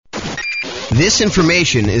This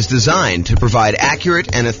information is designed to provide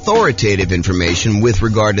accurate and authoritative information with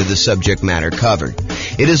regard to the subject matter covered.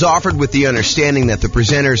 It is offered with the understanding that the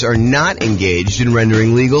presenters are not engaged in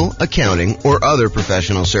rendering legal, accounting, or other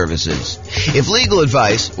professional services. If legal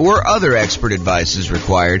advice or other expert advice is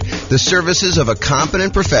required, the services of a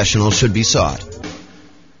competent professional should be sought.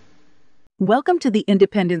 Welcome to the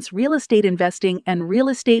Independence Real Estate Investing and Real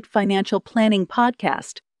Estate Financial Planning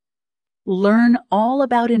podcast. Learn all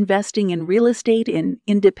about investing in real estate in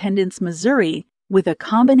Independence, Missouri, with a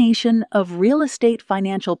combination of real estate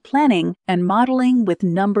financial planning and modeling with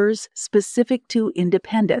numbers specific to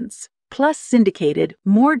Independence, plus syndicated,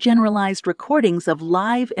 more generalized recordings of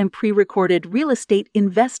live and pre-recorded real estate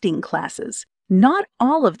investing classes, not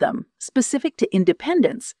all of them specific to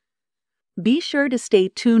Independence. Be sure to stay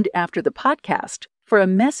tuned after the podcast for a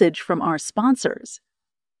message from our sponsors.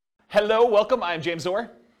 Hello, welcome. I'm James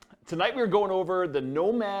Orr. Tonight we're going over the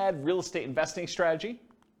Nomad real estate investing strategy.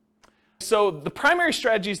 So the primary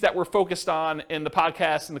strategies that we're focused on in the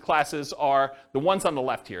podcast and the classes are the ones on the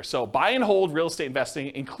left here. So buy and hold real estate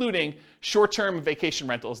investing, including short-term vacation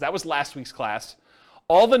rentals. That was last week's class.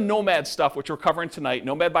 All the Nomad stuff, which we're covering tonight,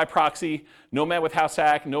 Nomad by proxy, Nomad with house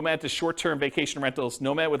hack, Nomad to short-term vacation rentals,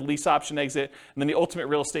 Nomad with lease option exit, and then the ultimate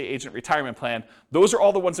real estate agent retirement plan. Those are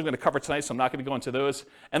all the ones I'm going to cover tonight, so I'm not going to go into those.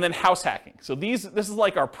 And then house hacking. So this is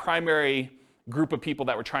like our primary group of people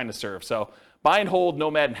that we're trying to serve. So buy and hold,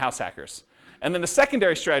 Nomad, and house hackers. And then the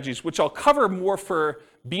secondary strategies, which I'll cover more for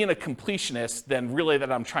being a completionist than really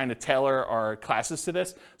that I'm trying to tailor our classes to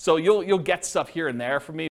this. So you'll get stuff here and there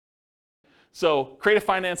from me. So creative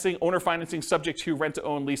financing, owner financing subject to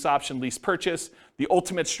rent-to-own, lease option, lease purchase, the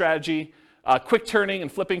ultimate strategy, quick turning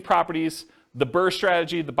and flipping properties, the BRRRR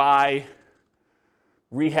strategy, the buy,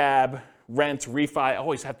 rehab, rent, refi. I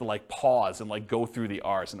always have to pause and go through the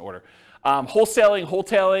R's in order. Wholesaling,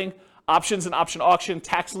 wholetailing, options and option auction,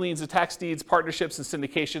 tax liens and tax deeds, partnerships and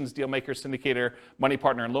syndications, deal maker, syndicator, money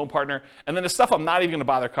partner, and loan partner. And then the stuff I'm not even going to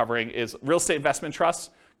bother covering is real estate investment trusts.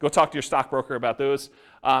 Go talk to your stockbroker about those,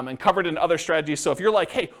 and covered in other strategies. So if you're like,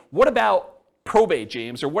 hey, what about probate,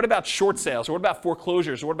 James? Or what about short sales? Or what about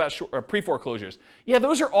foreclosures? Or what about pre-foreclosures? Yeah,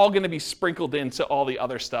 those are all going to be sprinkled into all the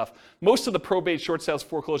other stuff. Most of the probate, short sales,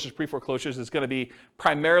 foreclosures, pre-foreclosures is going to be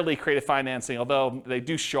primarily creative financing, although they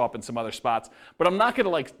do show up in some other spots. But I'm not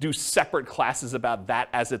going to do separate classes about that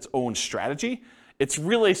as its own strategy. It's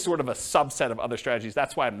really sort of a subset of other strategies.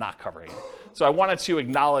 That's why I'm not covering it. So I wanted to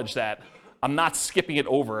acknowledge that I'm not skipping it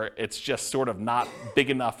over. It's just sort of not big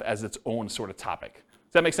enough as its own sort of topic.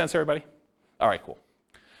 Does that make sense, everybody? All right, cool.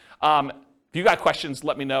 If you got questions,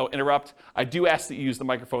 let me know. Interrupt. I do ask that you use the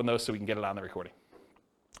microphone, though, so we can get it on the recording.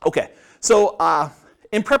 Okay, so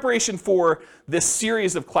in preparation for this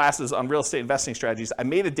series of classes on real estate investing strategies, I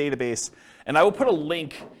made a database, and I will put a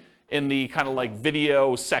link in the kind of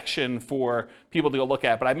video section for people to go look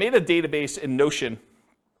at. But I made a database in Notion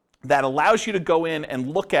that allows you to go in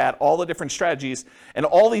and look at all the different strategies and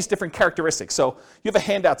all these different characteristics. So you have a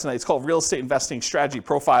handout tonight. It's called Real Estate Investing Strategy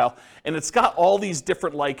Profile, and it's got all these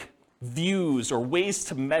different views or ways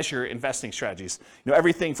to measure investing strategies.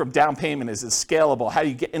 Everything from down payment is scalable, how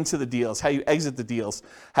you get into the deals, how you exit the deals,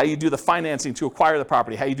 how you do the financing to acquire the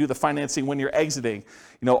property, how you do the financing when you're exiting.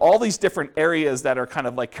 All these different areas that are kind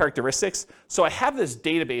of characteristics. So I have this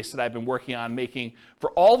database that I've been working on making for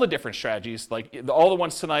all the different strategies, all the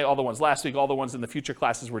ones tonight, all the ones last week, all the ones in the future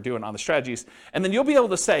classes we're doing on the strategies. And then you'll be able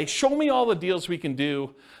to say, show me all the deals we can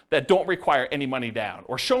do that don't require any money down,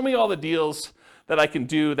 or show me all the deals that I can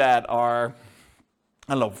do that are,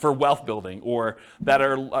 for wealth building, or that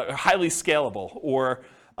are highly scalable, or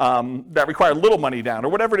that require little money down,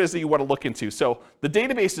 or whatever it is that you want to look into. So the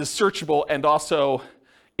database is searchable and also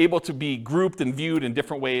able to be grouped and viewed in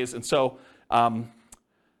different ways. And so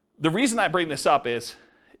the reason I bring this up is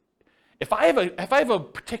if I have a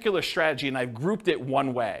particular strategy and I've grouped it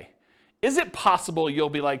one way, is it possible you'll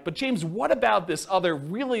be like, but James, what about this other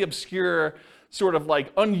really obscure sort of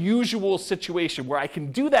unusual situation where I can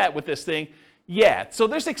do that with this thing? Yeah, so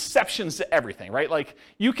there's exceptions to everything, right?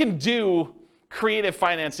 You can do creative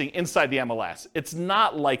financing inside the MLS. It's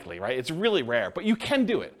not likely, right? It's really rare, but you can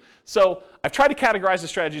do it. So I've tried to categorize the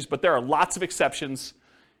strategies, but there are lots of exceptions.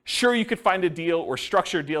 Sure, you could find a deal or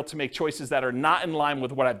structure a deal to make choices that are not in line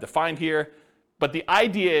with what I've defined here. But the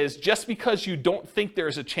idea is just because you don't think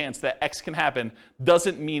there's a chance that X can happen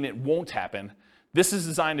doesn't mean it won't happen. This is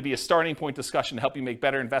designed to be a starting point discussion to help you make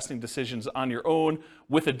better investing decisions on your own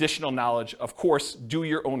with additional knowledge. Of course, do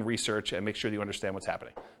your own research and make sure you understand what's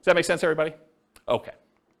happening. Does that make sense, everybody? Okay.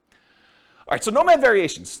 All right, so Nomad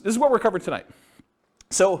variations. This is what we're covering tonight.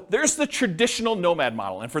 So there's the traditional Nomad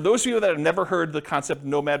model. And for those of you that have never heard the concept of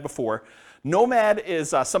Nomad before, Nomad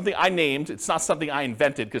is something I named. It's not something I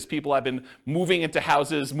invented because people have been moving into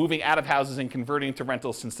houses, moving out of houses and converting to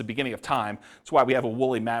rentals since the beginning of time. That's why we have a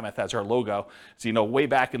woolly mammoth as our logo. So, way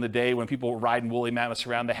back in the day when people were riding woolly mammoths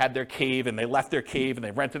around, they had their cave and they left their cave and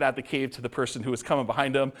they rented out the cave to the person who was coming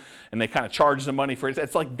behind them and they kind of charged them money for it.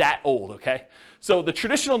 It's like that old, okay? So the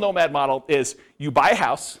traditional Nomad model is you buy a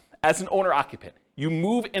house as an owner-occupant. You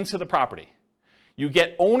move into the property. You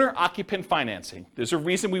get owner-occupant financing. There's a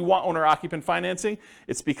reason we want owner-occupant financing.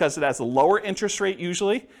 It's because it has a lower interest rate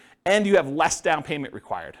usually, and you have less down payment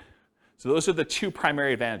required. So those are the two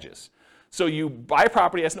primary advantages. So you buy a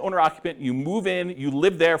property as an owner-occupant, you move in, you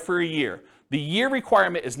live there for a year. The year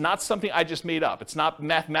requirement is not something I just made up. It's not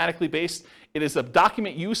mathematically based. It is a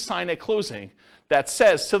document you sign at closing that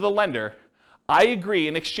says to the lender, I agree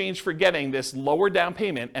in exchange for getting this lower down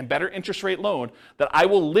payment and better interest rate loan that I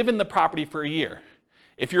will live in the property for a year.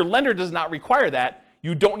 If your lender does not require that,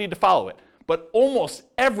 you don't need to follow it. But almost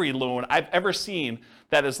every loan I've ever seen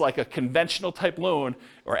that is like a conventional type loan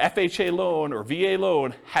or FHA loan or VA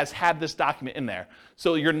loan has had this document in there.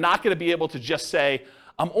 So you're not going to be able to just say,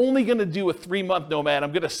 I'm only going to do a 3-month Nomad.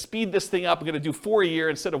 I'm going to speed this thing up. I'm going to do 4 a year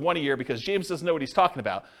instead of 1 a year because James doesn't know what he's talking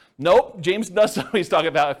about. Nope, James does know what he's talking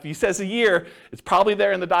about. If he says a year, it's probably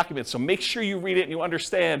there in the document. So make sure you read it and you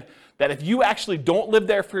understand that if you actually don't live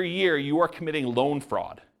there for a year, you are committing loan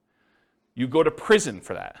fraud. You go to prison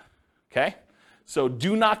for that, okay? So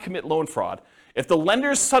do not commit loan fraud. If the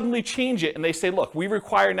lenders suddenly change it and they say, look, we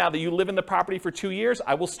require now that you live in the property for 2 years,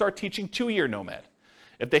 I will start teaching 2-year Nomad.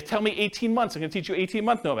 If they tell me 18 months, I'm going to teach you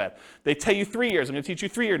 18-month Nomad. They tell you 3 years, I'm going to teach you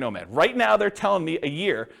 3-year Nomad. Right now, they're telling me a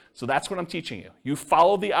year, so that's what I'm teaching you. You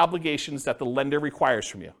follow the obligations that the lender requires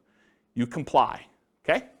from you. You comply,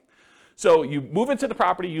 okay? So you move into the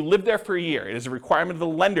property, you live there for a year. It is a requirement of the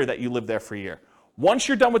lender that you live there for a year. Once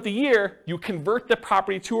you're done with the year, you convert the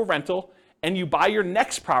property to a rental, and you buy your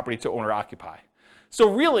next property to owner-occupy. So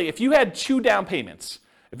really, if you had 2 down payments,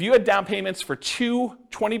 if you had down payments for 2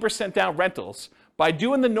 20% down rentals, by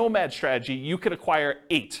doing the Nomad strategy, you could acquire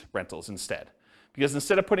 8 rentals instead. Because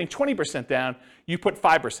instead of putting 20% down, you put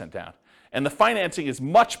 5% down. And the financing is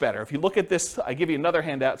much better. If you look at this, I give you another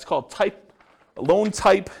handout. It's called loan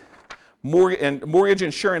type mortgage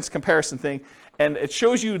insurance comparison thing. And it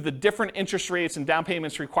shows you the different interest rates and down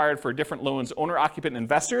payments required for different loans, owner-occupant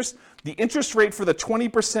investors. The interest rate for the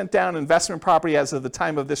 20% down investment property as of the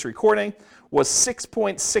time of this recording was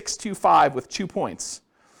 6.625 with 2 points.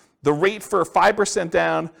 The rate for 5%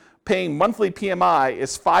 down paying monthly PMI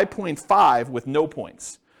is 5.5 with no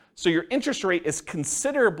points. So your interest rate is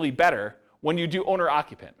considerably better when you do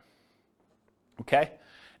owner-occupant, okay?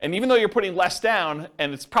 And even though you're putting less down,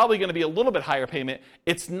 and it's probably going to be a little bit higher payment,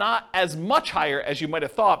 it's not as much higher as you might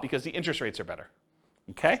have thought because the interest rates are better,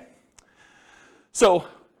 okay? So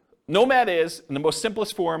Nomad is, in the most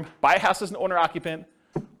simplest form, buy a house as an owner-occupant,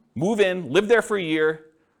 move in, live there for a year,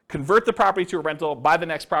 convert the property to a rental, buy the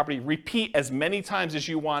next property, repeat as many times as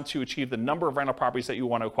you want to achieve the number of rental properties that you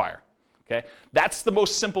want to acquire. Okay? That's the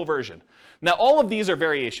most simple version. Now, all of these are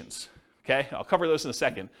variations. Okay? I'll cover those in a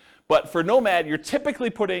second. But for Nomad, you're typically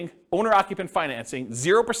putting owner-occupant financing,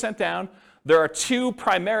 0% down. There are 2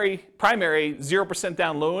 primary 0%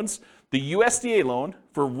 down loans. The USDA loan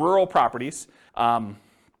for rural properties.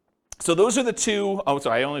 So those are the 2, oh,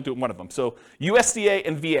 sorry, I only do one of them. So USDA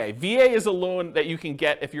and VA. VA is a loan that you can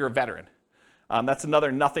get if you're a veteran. That's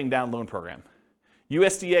another nothing down loan program.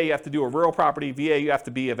 USDA, you have to do a rural property. VA, you have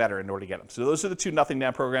to be a veteran in order to get them. So those are the 2 nothing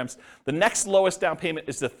down programs. The next lowest down payment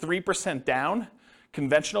is the 3% down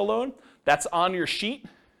conventional loan. That's on your sheet.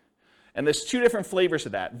 And there's 2 different flavors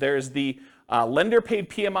of that. There's the lender paid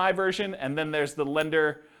PMI version, and then there's the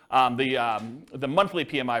lender the monthly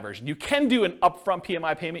PMI version. You can do an upfront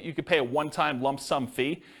PMI payment. You could pay a one-time lump sum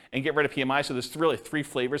fee and get rid of PMI. So there's really 3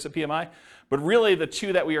 flavors of PMI. But really the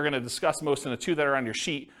 2 that we are going to discuss most and the 2 that are on your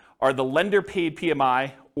sheet are the lender paid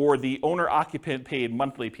PMI or the owner occupant paid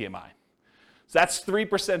monthly PMI. So that's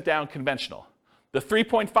 3% down conventional. The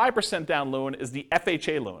 3.5% down loan is the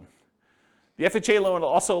FHA loan. The FHA loan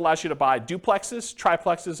also allows you to buy duplexes,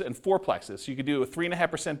 triplexes, and fourplexes. So you could do a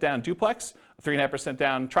 3.5% down duplex, a 3.5%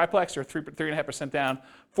 down triplex, or 3.5% down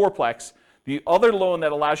fourplex. The other loan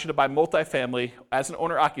that allows you to buy multifamily as an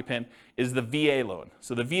owner-occupant is the VA loan.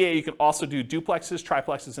 So the VA, you can also do duplexes,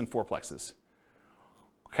 triplexes, and fourplexes.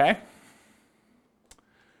 Okay?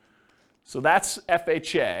 So that's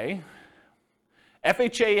FHA.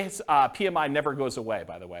 FHA's PMI never goes away,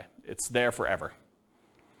 by the way. It's there forever.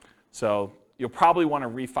 So you'll probably want to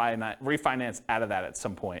refinance out of that at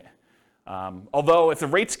some point. Although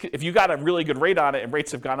if you got a really good rate on it and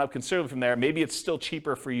rates have gone up considerably from there, maybe it's still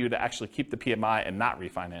cheaper for you to actually keep the PMI and not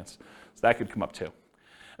refinance. So that could come up too.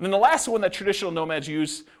 And then the last one that traditional nomads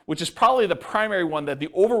use, which is probably the primary one that the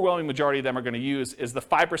overwhelming majority of them are going to use, is the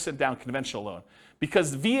 5% down conventional loan.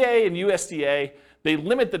 Because VA and USDA, they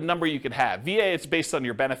limit the number you can have. VA, it's based on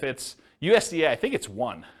your benefits. USDA, I think it's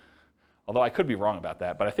 1. Although I could be wrong about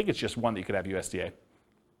that, but I think it's just 1 that you could have USDA.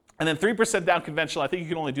 And then 3% down conventional, I think you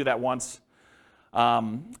can only do that once.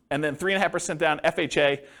 And then 3.5% down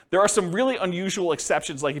FHA. There are some really unusual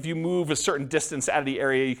exceptions, like if you move a certain distance out of the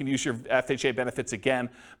area, you can use your FHA benefits again.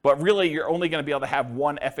 But really, you're only going to be able to have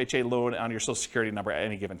 1 FHA loan on your Social Security number at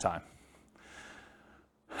any given time.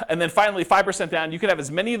 And then finally, 5% down, you can have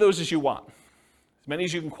as many of those as you want, as many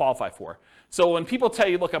as you can qualify for. So when people tell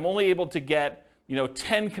you, look, I'm only able to get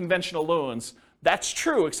 10 conventional loans, that's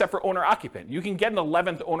true, except for owner-occupant. You can get an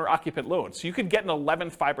 11th owner-occupant loan. So you could get an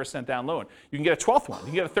 11th 5% down loan. You can get a 12th one. You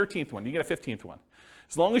can get a 13th one. You can get a 15th one.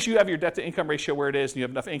 As long as you have your debt-to-income ratio where it is and you have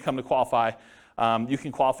enough income to qualify, you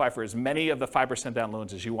can qualify for as many of the 5% down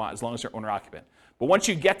loans as you want, as long as they're owner-occupant. But once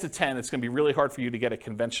you get to 10, it's going to be really hard for you to get a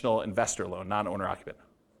conventional investor loan, non-owner-occupant.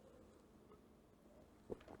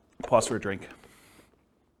 Pause for a drink.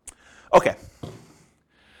 Okay.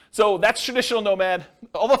 So that's traditional nomad.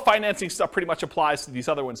 All the financing stuff pretty much applies to these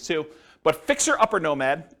other ones too. But fixer-upper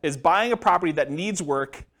nomad is buying a property that needs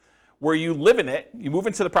work, where you live in it, you move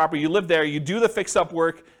into the property, you live there, you do the fix-up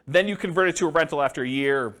work, then you convert it to a rental after a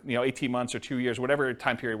year, 18 months or 2 years, whatever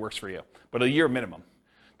time period works for you, but a year minimum.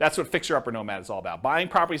 That's what fixer-upper nomad is all about. Buying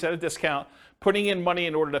properties at a discount, putting in money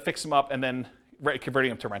in order to fix them up, and then converting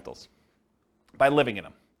them to rentals by living in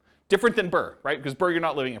them. Different than BRRRR, right? Because BRRRR, you're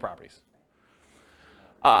not living in properties.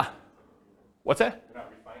 What's that? You're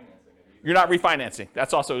not refinancing it either. You're not refinancing.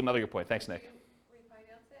 That's also another good point. Thanks, Nick.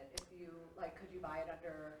 Refinance it if you could you buy it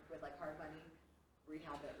with hard money,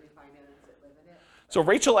 rehab it, refinance it, live in it? So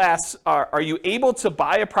Rachel asks, are you able to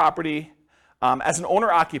buy a property as an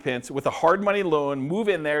owner-occupant with a hard money loan, move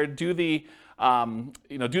in there, do the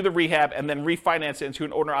rehab, and then refinance it into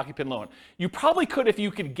an owner-occupant loan? You probably could if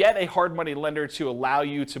you could get a hard money lender to allow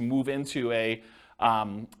you to move into a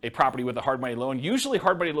property with a hard money loan. Usually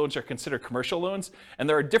hard money loans are considered commercial loans, and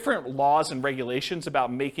there are different laws and regulations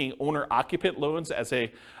about making owner-occupant loans as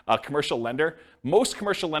a commercial lender. Most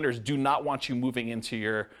commercial lenders do not want you moving into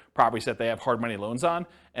your properties that they have hard money loans on,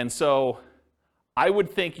 and so I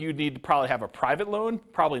would think you need to probably have a private loan,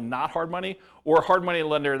 probably not hard money, or a hard money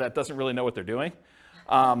lender that doesn't really know what they're doing,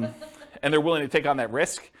 and they're willing to take on that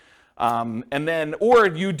risk. Or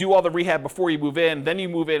you do all the rehab before you move in, then you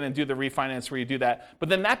move in and do the refinance where you do that. But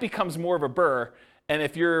then that becomes more of a BRRRR. And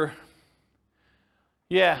if you're,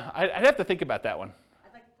 I'd have to think about that one.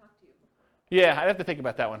 I'd like to talk to you. Yeah, I'd have to think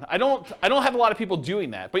about that one. I don't have a lot of people doing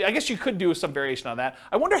that, but I guess you could do some variation on that.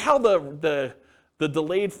 I wonder how the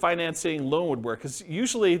delayed financing loan would work, because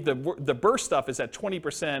usually the BRRRR stuff is at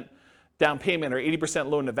 20% down payment or 80%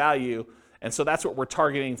 loan to value. And so that's what we're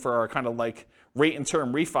targeting for our kind of like rate and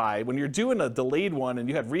term refi. When you're doing a delayed one and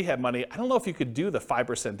you have rehab money, I don't know if you could do the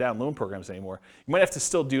 5% down loan programs anymore. You might have to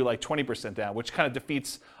still do like 20% down, which kind of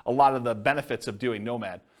defeats a lot of the benefits of doing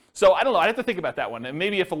Nomad. So I don't know, I'd have to think about that one. And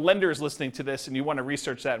maybe if a lender is listening to this and you want to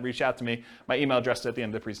research that and reach out to me, my email address is at the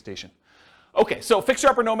end of the presentation. Okay, so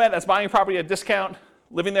fixer-upper Nomad, that's buying a property at a discount,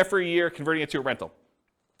 living there for a year, converting it to a rental.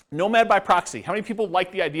 Nomad by proxy. How many people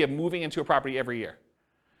like the idea of moving into a property every year?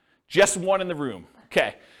 Just one in the room.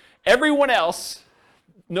 Okay. Everyone else,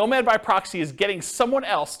 Nomad by proxy is getting someone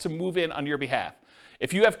else to move in on your behalf.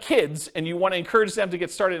 If you have kids and you want to encourage them to get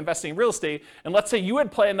started investing in real estate, and let's say you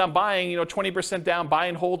had planned on buying, 20% down, buy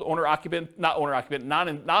and hold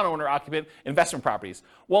non-owner-occupant investment properties.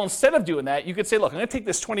 Well, instead of doing that, you could say, look, I'm going to take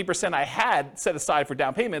this 20% I had set aside for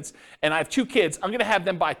down payments, and I have 2 kids. I'm going to have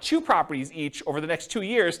them buy 2 properties each over the next 2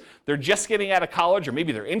 years. They're just getting out of college, or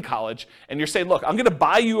maybe they're in college, and you're saying, look, I'm going to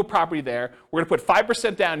buy you a property there. We're going to put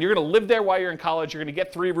 5% down. You're going to live there while you're in college. You're going to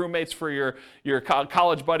get 3 roommates for your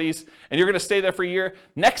college buddies, and you're going to stay there for a year.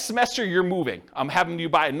 Next semester, you're moving. I'm having you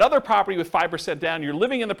buy another property with 5% down. You're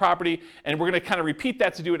living in the property, and we're going to kind of repeat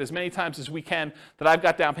that to do it as many times as we can that I've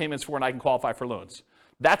got down payments for and I can qualify for loans.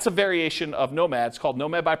 That's a variation of Nomad. It's called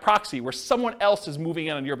Nomad by proxy, where someone else is moving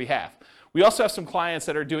in on your behalf. We also have some clients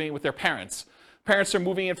that are doing it with their parents. Parents are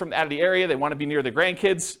moving in from out of the area. They want to be near their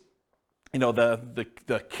grandkids.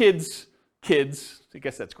 The kids, I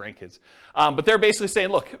guess that's grandkids. But they're basically saying,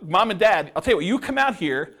 look, mom and dad, I'll tell you what, you come out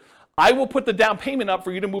here. I will put the down payment up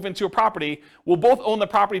for you to move into a property. We'll both own the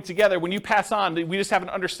property together. When you pass on, we just have an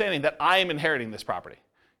understanding that I am inheriting this property.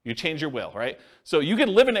 You change your will, right? So you can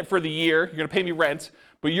live in it for the year. You're going to pay me rent,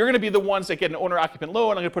 but you're going to be the ones that get an owner-occupant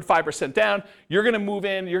loan. I'm going to put 5% down. You're going to move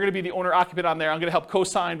in. You're going to be the owner-occupant on there. I'm going to help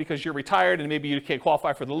co-sign because you're retired and maybe you can't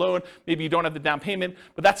qualify for the loan. Maybe you don't have the down payment,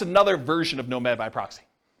 but that's another version of Nomad by proxy.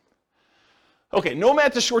 Okay,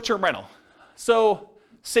 Nomad's a short-term rental. So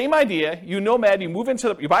same idea. You Nomad, you move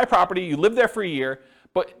into you buy a property, you live there for a year.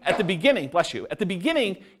 But at the beginning, bless you, at the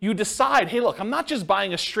beginning, you decide, hey, look, I'm not just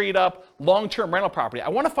buying a straight up long-term rental property. I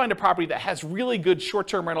want to find a property that has really good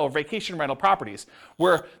short-term rental or vacation rental properties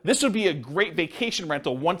where this would be a great vacation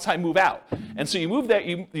rental once I move out. And so you move there,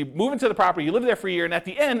 you move into the property, you live there for a year, and at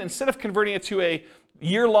the end, instead of converting it to a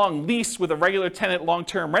year-long lease with a regular tenant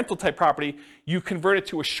long-term rental type property, you convert it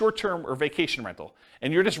to a short-term or vacation rental.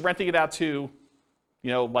 And you're just renting it out to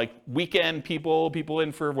like weekend people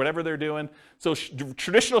in for whatever they're doing. So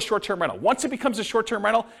traditional short-term rental. Once it becomes a short-term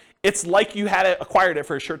rental, it's like you had acquired it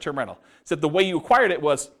for a short-term rental. So the way you acquired it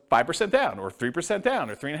was 5% down, or 3% down,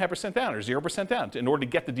 or 3.5% down, or 0% down in order to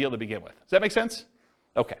get the deal to begin with. Does that make sense?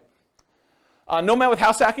 Okay. Nomad with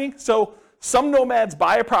house hacking. So some nomads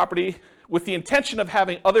buy a property with the intention of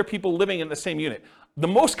having other people living in the same unit. The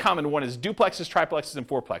most common one is duplexes, triplexes, and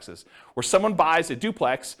fourplexes, where someone buys a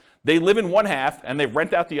duplex, they live in one half, and they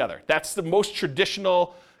rent out the other. That's the most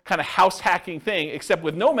traditional kind of house hacking thing, except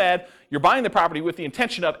with Nomad, you're buying the property with the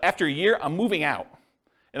intention of, after a year, I'm moving out,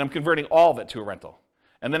 and I'm converting all of it to a rental.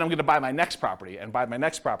 And then I'm going to buy my next property, and buy my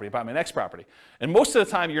next property, buy my next property. And most of the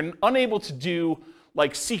time, you're unable to do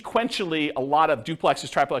like sequentially a lot of duplexes,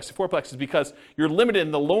 triplexes, fourplexes because you're limited in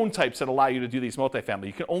the loan types that allow you to do these multifamily.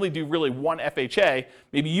 You can only do really one FHA.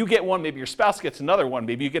 Maybe you get one, maybe your spouse gets another one.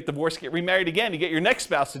 Maybe you get divorced, get remarried again, you get your next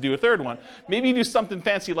spouse to do a third one. Maybe you do something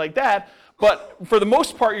fancy like that, but for the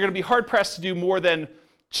most part, you're going to be hard-pressed to do more than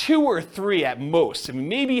 2 or 3 at most. I mean,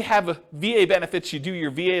 maybe you have a VA benefits, you do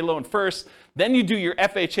your VA loan first, then you do your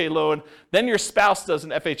FHA loan, then your spouse does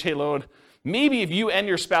an FHA loan. Maybe if you and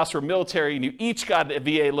your spouse were military and you each got a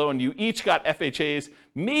VA loan, you each got FHAs,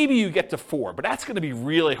 maybe you get to 4, but that's going to be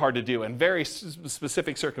really hard to do and very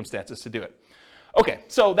specific circumstances to do it. Okay,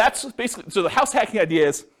 so that's basically, so the house hacking idea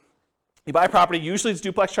is you buy a property, usually it's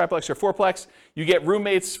duplex, triplex, or fourplex, you get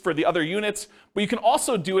roommates for the other units, but you can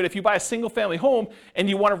also do it if you buy a single family home and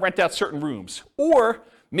you want to rent out certain rooms. Or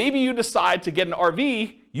maybe you decide to get an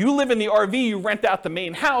RV, you live in the RV, you rent out the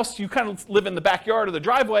main house, you kind of live in the backyard or the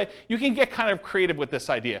driveway, you can get kind of creative with this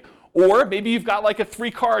idea. Or maybe you've got like a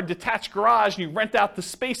 3-car detached garage and you rent out the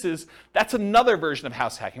spaces. That's another version of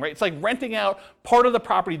house hacking, right? It's like renting out part of the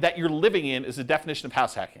property that you're living in is the definition of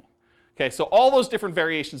house hacking. Okay, so all those different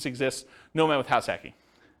variations exist, Nomad with house hacking.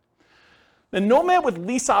 The Nomad with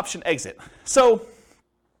lease option exit. So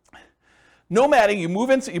nomading, you move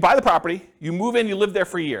in, you buy the property, you move in, you live there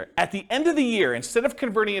for a year. At the end of the year, instead of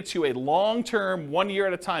converting it to a long-term, 1 year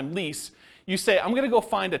at a time lease, you say, I'm going to go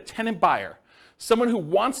find a tenant buyer, someone who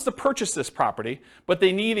wants to purchase this property, but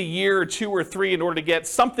they need a year or 2 or 3 in order to get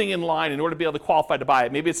something in line in order to be able to qualify to buy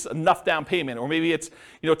it. Maybe it's enough down payment, or maybe it's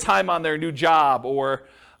time on their new job, or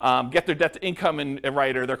get their debt to income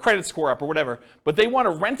right, or their credit score up, or whatever. But they want to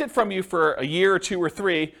rent it from you for a year or 2 or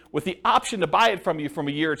 3 with the option to buy it from you from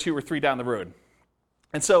a year or 2 or 3 down the road.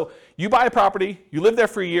 And so you buy a property, you live there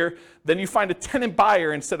for a year, then you find a tenant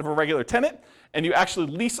buyer instead of a regular tenant, and you actually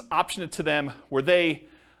lease option it to them where they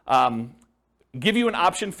give you an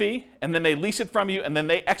option fee, and then they lease it from you, and then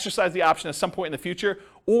they exercise the option at some point in the future.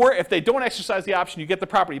 Or if they don't exercise the option, you get the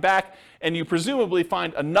property back, and you presumably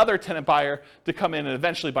find another tenant buyer to come in and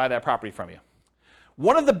eventually buy that property from you.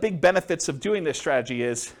 One of the big benefits of doing this strategy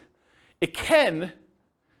is it can,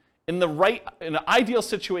 in an ideal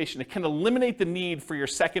situation, it can eliminate the need for your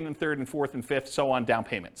second and third and fourth and fifth, so on, down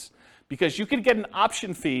payments. Because you could get an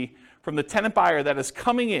option fee from the tenant buyer that is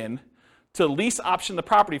coming in to lease option the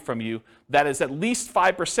property from you that is at least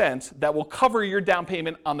 5% that will cover your down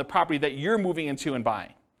payment on the property that you're moving into and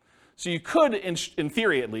buying. So you could, in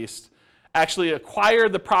theory at least, actually acquire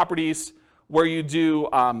the properties where you do,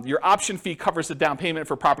 your option fee covers the down payment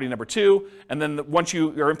for property number 2, and then once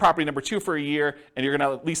you're in property number 2 for a year and you're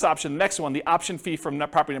going to lease option the next one, the option fee from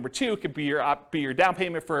property number 2 could be your down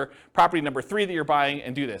payment for property number 3 that you're buying,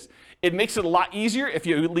 and do this. It makes it a lot easier if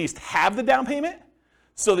you at least have the down payment,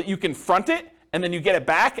 so that you can front it and then you get it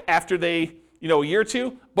back after a year or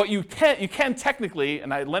 2. But you can technically,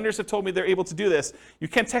 and lenders have told me they're able to do this, you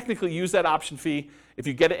can technically use that option fee if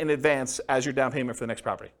you get it in advance as your down payment for the next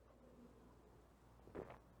property.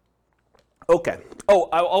 Okay. Oh,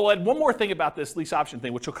 I'll add one more thing about this lease option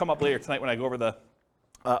thing, which will come up later tonight when I go over the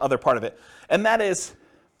other part of it. And that is,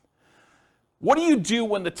 What do you do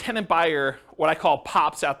when the tenant buyer, what I call,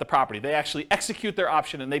 pops out the property? They actually execute their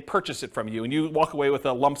option and they purchase it from you, and you walk away with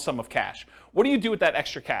a lump sum of cash. What do you do with that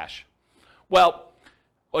extra cash? Well,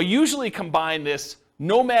 I usually combine this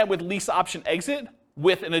Nomad with lease option exit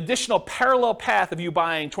with an additional parallel path of you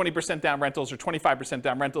buying 20% down rentals or 25%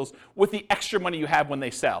 down rentals with the extra money you have when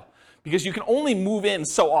they sell. Because you can only move in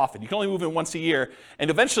so often. You can only move in once a year, and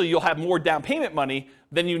eventually you'll have more down payment money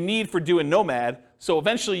than you need for doing Nomad. So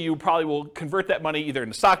eventually you probably will convert that money either in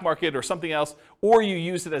the stock market or something else, or you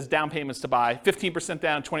use it as down payments to buy 15%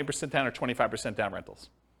 down, 20% down, or 25% down rentals.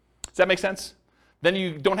 Does that make sense? Then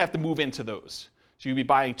you don't have to move into those. So you'd be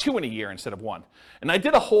buying 2 in a year instead of 1. And I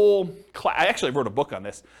did a whole class, I actually wrote a book on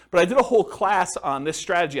this, but I did a whole class on this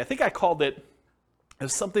strategy. I think I called it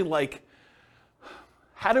something like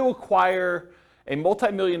how to acquire a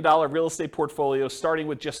multi-million-dollar real estate portfolio starting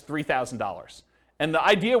with just $3,000. And the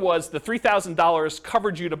idea was the $3,000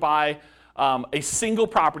 covered you to buy a single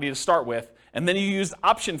property to start with, and then you used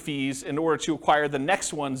option fees in order to acquire the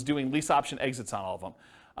next ones doing lease option exits on all of them.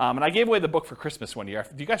 And I gave away the book for Christmas one year.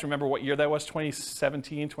 Do you guys remember what year that was?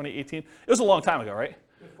 2017, 2018? It was a long time ago, right?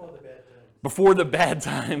 Before the bad times. Before the bad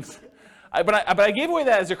times. But I gave away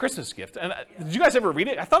that as a Christmas gift. And did you guys ever read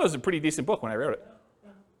it? I thought it was a pretty decent book when I wrote it.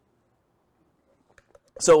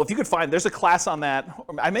 So if you could find, there's a class on that.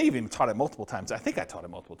 I may have even taught it multiple times. I think I taught it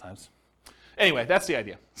multiple times. Anyway, that's the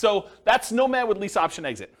idea. So that's Nomad with lease option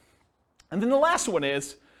exit. And then the last one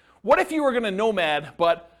is, what if you were going to Nomad,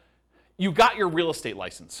 but you got your real estate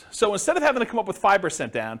license? So instead of having to come up with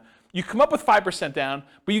 5% down, you come up with 5% down,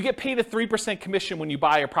 but you get paid a 3% commission when you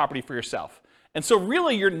buy a property for yourself. And so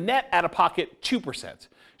really you're net out of pocket 2%. So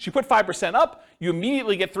you put 5% up, you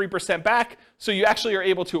immediately get 3% back, so you actually are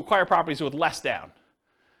able to acquire properties with less down.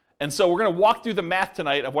 And so we're going to walk through the math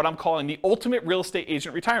tonight of what I'm calling the ultimate real estate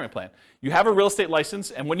agent retirement plan. You have a real estate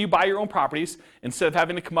license, and when you buy your own properties, instead of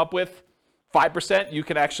having to come up with 5%, you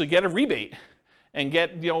can actually get a rebate and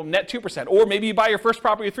get net 2%. Or maybe you buy your first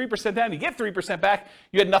property with 3% down, you get 3% back,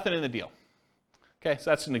 you had nothing in the deal. Okay,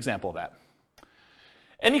 so that's an example of that.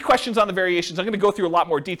 Any questions on the variations? I'm going to go through a lot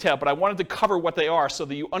more detail, but I wanted to cover what they are so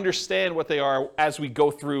that you understand what they are as we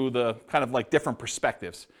go through the kind of like different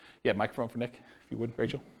perspectives. Yeah, microphone for Nick, if you would,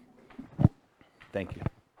 Rachel. Thank you.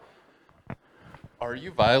 Are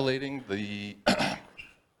you violating the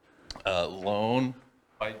loan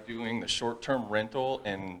by doing the short-term rental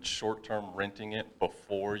and short-term renting it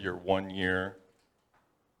before your 1 year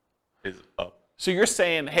is up? So you're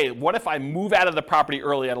saying, hey, what if I move out of the property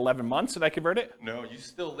early at 11 months and I convert it? No, you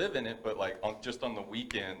still live in it, but like just on the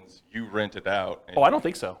weekends, you rent it out. Oh, I don't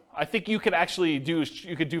think so. I think you could actually do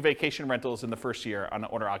vacation rentals in the first year on an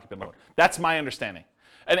owner-occupant loan. That's my understanding.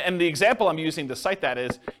 And the example I'm using to cite that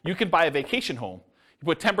is you can buy a vacation home. You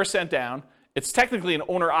put 10% down. It's technically an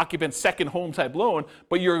owner-occupant second home type loan,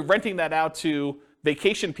 but you're renting that out to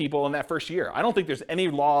vacation people in that first year. I don't think there's any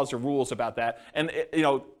laws or rules about that. And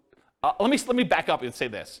let me back up and say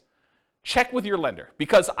this. Check with your lender,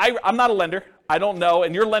 because I'm not a lender. I don't know,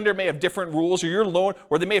 and your lender may have different rules, or your loan,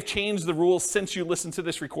 or they may have changed the rules since you listened to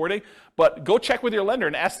this recording. But go check with your lender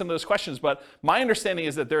and ask them those questions. But my understanding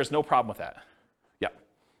is that there is no problem with that.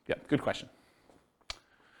 Yeah, good question.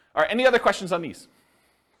 All right, any other questions on these?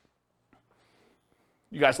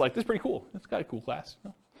 You guys like this? Pretty cool. It's got a cool class.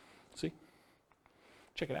 No? See?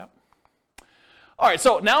 Check it out. All right,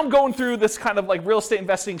 so now I'm going through this kind of like real estate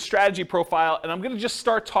investing strategy profile, and I'm going to just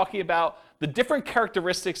start talking about the different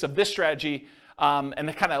characteristics of this strategy and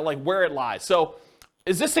the kind of like where it lies. So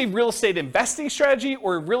is this a real estate investing strategy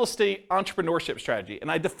or a real estate entrepreneurship strategy?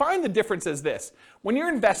 And I define the difference as this. When you're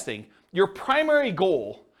investing, your primary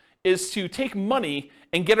goal is to take money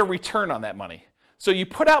and get a return on that money. So you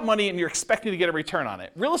put out money and you're expecting to get a return on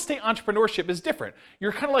it. Real estate entrepreneurship is different.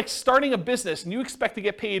 You're kind of like starting a business and you expect to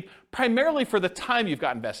get paid primarily for the time you've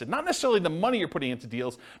got invested. Not necessarily the money you're putting into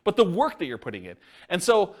deals, but the work that you're putting in. And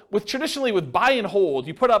so traditionally with buy and hold,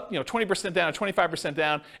 you put up 20% down or 25%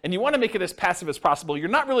 down, and you want to make it as passive as possible. You're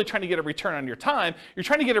not really trying to get a return on your time. You're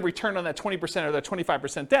trying to get a return on that 20% or that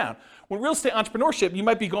 25% down. When real estate entrepreneurship, you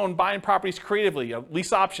might be going buying properties creatively,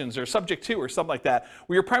 lease options or subject to or something like that,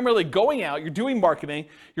 where you're primarily going out, you're doing marketing,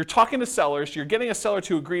 you're talking to sellers, you're getting a seller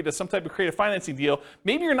to agree to some type of creative financing deal.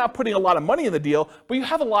 Maybe you're not putting a lot of money in the deal, but you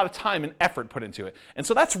have a lot of time and effort put into it. And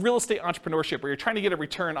so that's real estate entrepreneurship, where you're trying to get a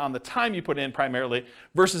return on the time you put in primarily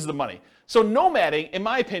versus the money. So nomading, in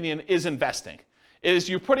my opinion, is investing.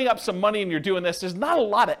 You're putting up some money and you're doing this. There's not a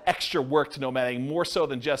lot of extra work to nomading, more so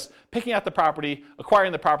than just picking out the property,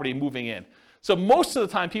 acquiring the property, and moving in. So most of the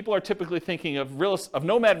time, people are typically thinking of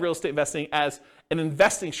nomad real estate investing as an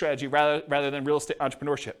investing strategy rather than real estate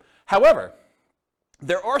entrepreneurship. However,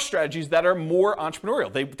 there are strategies that are more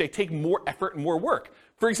entrepreneurial. They take more effort and more work.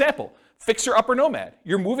 For example, fixer-upper nomad.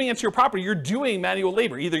 You're moving into your property. You're doing manual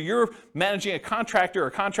labor. Either you're managing a contractor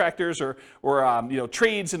or contractors or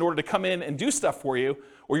trades in order to come in and do stuff for you,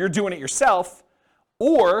 or you're doing it yourself,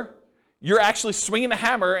 or you're actually swinging a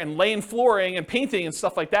hammer and laying flooring and painting and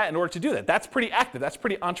stuff like that in order to do that. That's pretty active. That's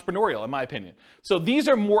pretty entrepreneurial, in my opinion. So these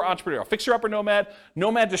are more entrepreneurial. Fixer-upper nomad,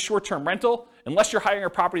 nomad to short-term rental. Unless you're hiring a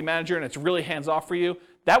property manager and it's really hands-off for you,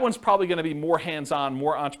 that one's probably going to be more hands-on,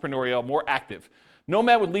 more entrepreneurial, more active.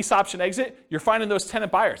 Nomad with lease option exit, you're finding those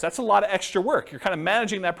tenant buyers. That's a lot of extra work. You're kind of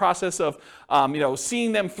managing that process of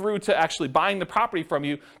seeing them through to actually buying the property from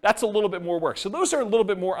you. That's a little bit more work. So those are a little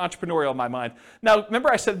bit more entrepreneurial in my mind. Now, remember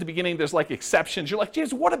I said at the beginning there's like exceptions. You're like,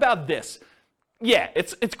 James, what about this? Yeah,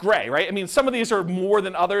 it's gray, right? I mean, some of these are more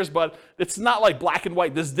than others, but it's not like black and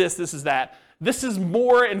white. This is that. This is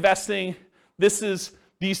more investing.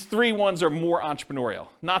 These three ones are more entrepreneurial.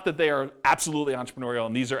 Not that they are absolutely entrepreneurial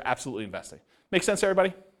and these are absolutely investing. Make sense,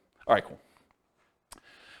 everybody? All right, cool.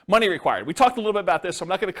 Money required. We talked a little bit about this, so I'm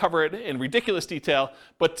not going to cover it in ridiculous detail,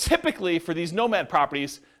 but typically for these nomad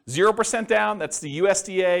properties, 0% down, that's the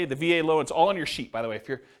USDA, the VA loan, it's all on your sheet, by the way, if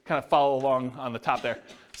you're kind of follow along on the top there.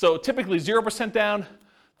 So typically 0% down,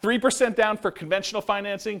 3% down for conventional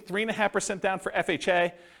financing, 3.5% down for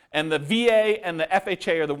FHA, and the VA and the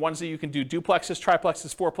FHA are the ones that you can do duplexes,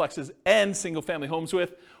 triplexes, fourplexes, and single-family homes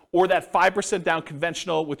with, or that 5% down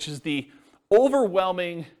conventional, which is the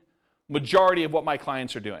overwhelming majority of what my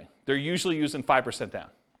clients are doing. They're usually using 5% down,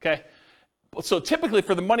 okay? So typically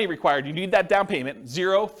for the money required, you need that down payment,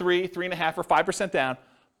 0, 3, 3.5, or 5% down,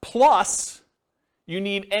 plus you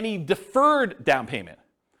need any deferred down payment.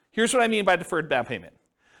 Here's what I mean by deferred down payment.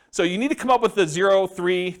 So you need to come up with the 0,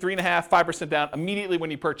 3, 3.5, 5% down immediately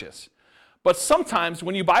when you purchase. But sometimes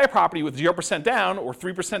when you buy a property with 0% down, or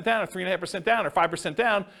 3% down, or 3.5% down, or 5%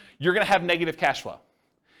 down, you're gonna have negative cash flow.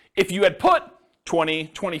 If you had put 20,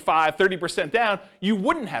 25, 30% down, you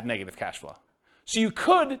wouldn't have negative cash flow. So you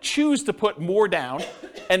could choose to put more down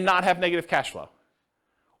and not have negative cash flow.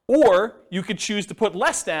 Or you could choose to put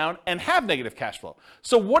less down and have negative cash flow.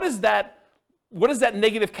 So what is that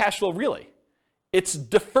negative cash flow really? It's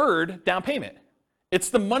deferred down payment. It's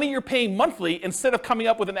the money you're paying monthly instead of coming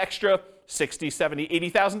up with an extra $60,000,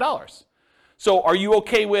 $70,000, $80,000. So are you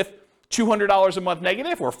okay with $200 a month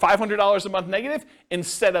negative or $500 a month negative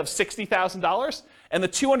instead of $60,000? And the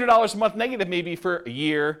 $200 a month negative may be for a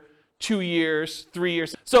year, 2 years, 3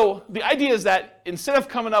 years. So the idea is that instead of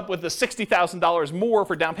coming up with the $60,000 more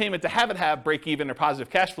for down payment to have break even or positive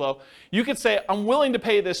cash flow, you could say, I'm willing to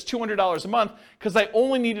pay this $200 a month because I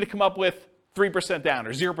only needed to come up with 3% down or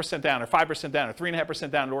 0% down or 5% down or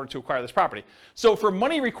 3.5% down in order to acquire this property. So for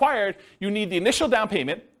money required, you need the initial down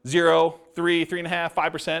payment, 0, 3, 3.5,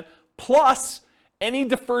 5%, plus any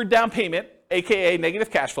deferred down payment, aka negative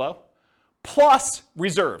cash flow, plus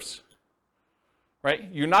reserves. Right?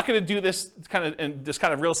 You're not going to do this kind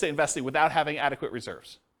of real estate investing without having adequate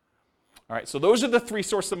reserves. All right, so those are the three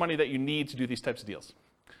sources of money that you need to do these types of deals.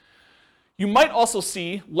 You might also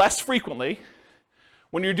see less frequently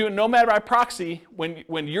when you're doing nomad by proxy,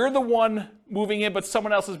 when you're the one moving in but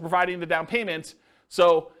someone else is providing the down payments.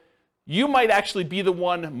 So you might actually be the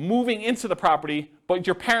one moving into the property, but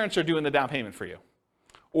your parents are doing the down payment for you.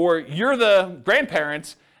 Or you're the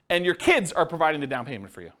grandparents and your kids are providing the down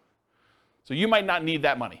payment for you. So you might not need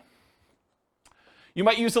that money. You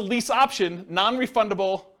might use a lease option,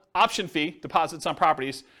 non-refundable option fee, deposits on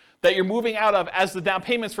properties, that you're moving out of as the down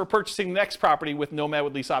payments for purchasing the next property with Nomad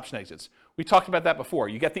with lease option exits. We talked about that before.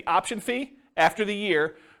 You get the option fee after the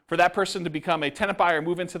year for that person to become a tenant buyer,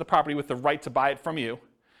 move into the property with the right to buy it from you.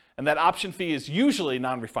 And that option fee is usually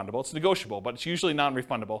non-refundable. It's negotiable, but it's usually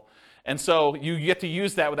non-refundable. And so you get to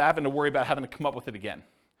use that without having to worry about having to come up with it again.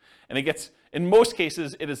 And it gets, in most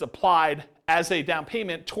cases, it is applied as a down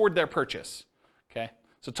payment toward their purchase. Okay?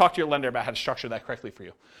 So talk to your lender about how to structure that correctly for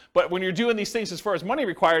you. But when you're doing these things as far as money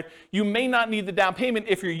required, you may not need the down payment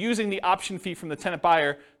if you're using the option fee from the tenant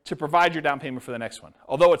buyer to provide your down payment for the next one.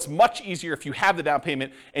 Although it's much easier if you have the down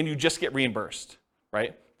payment and you just get reimbursed,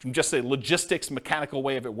 right? From just a logistics, mechanical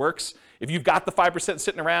way of it works. If you've got the 5%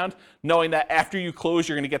 sitting around, knowing that after you close,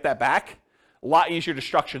 you're going to get that back, a lot easier to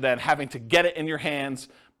structure than having to get it in your hands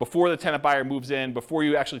before the tenant buyer moves in, before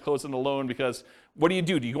you actually close on the loan, because what do?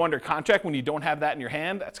 Do you go under contract when you don't have that in your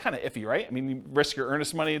hand? That's kind of iffy, right? I mean, you risk your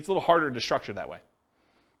earnest money. It's a little harder to structure that way.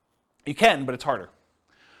 You can, but it's harder.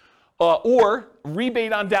 Or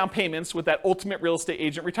rebate on down payments with that ultimate real estate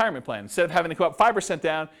agent retirement plan. Instead of having to come up 5%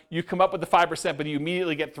 down, you come up with the 5%, but you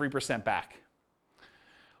immediately get 3% back.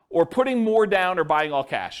 or putting more down or buying all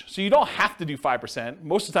cash. So you don't have to do 5%.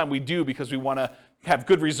 Most of the time we do because we want to have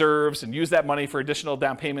good reserves and use that money for additional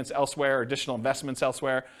down payments elsewhere, or additional investments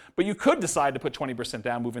elsewhere. But you could decide to put 20%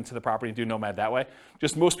 down, move into the property, and do Nomad that way.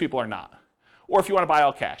 Just most people are not. Or if you want to buy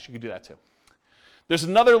all cash, you can do that too. There's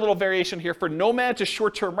another little variation here for Nomad to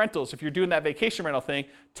short-term rentals. If you're doing that vacation rental thing,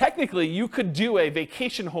 technically you could do a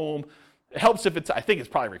vacation home. It helps if it's, I think it's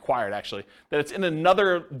probably required actually, that it's in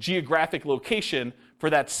another geographic location for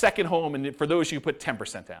that second home, and for those you put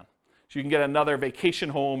 10% down. So you can get another vacation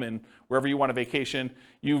home in wherever you want to vacation.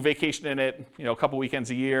 You vacation in it, a couple weekends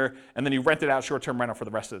a year, and then you rent it out short-term rental for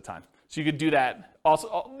the rest of the time. So you could do that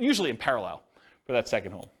also, usually in parallel for that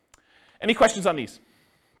second home. Any questions on these?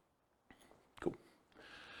 Cool.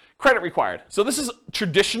 Credit required. So this is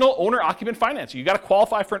traditional owner-occupant financing. You got to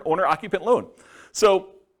qualify for an owner-occupant loan. So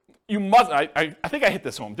you must, I think I hit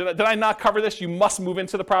this home. Did I not cover this? You must move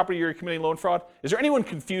into the property or you're committing loan fraud. Is there anyone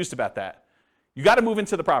confused about that? You got to move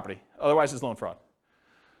into the property, otherwise it's loan fraud.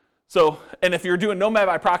 So, and if you're doing Nomad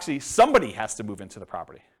by proxy, somebody has to move into the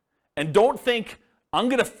property. And don't think, I'm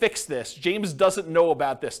going to fix this. James doesn't know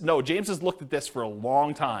about this. No, James has looked at this for a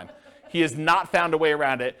long time. He has not found a way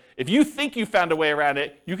around it. If you think you found a way around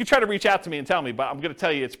it, you can try to reach out to me and tell me, but I'm going to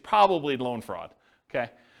tell you it's probably loan fraud,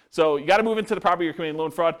 okay? So you got to move into the property you're committing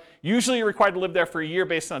loan fraud. Usually you're required to live there for a year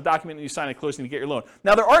based on a document that you sign at closing to get your loan.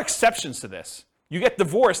 Now there are exceptions to this. You get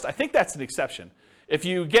divorced, I think that's an exception. If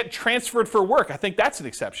you get transferred for work, I think that's an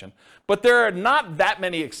exception. But there are not that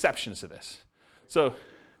many exceptions to this. So,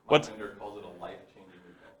 what? My lender calls it a life-changing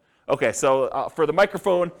event. Okay, so for the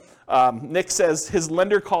microphone, Nick says his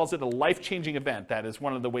lender calls it a life-changing event. That is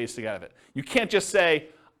one of the ways to get out of it. You can't just say,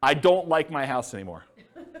 I don't like my house anymore.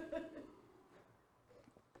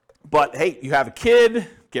 But hey, you have a kid,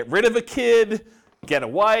 get rid of a kid, get a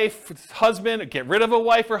wife, husband, or get rid of a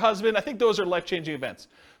wife or husband. I think those are life-changing events.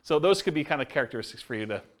 So those could be kind of characteristics for you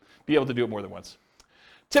to be able to do it more than once.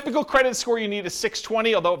 Typical credit score you need is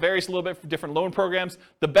 620, although it varies a little bit for different loan programs.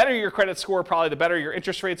 The better your credit score, probably the better your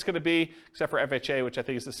interest rate's going to be, except for FHA, which I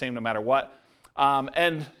think is the same no matter what.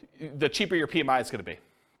 And the cheaper your PMI is going to be.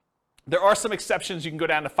 There are some exceptions. You can go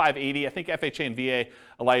down to 580. I think FHA and VA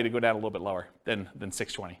allow you to go down a little bit lower than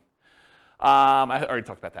 620. I already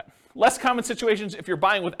talked about that. Less common situations, if you're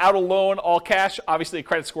buying without a loan, all cash, obviously a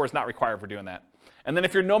credit score is not required for doing that. And then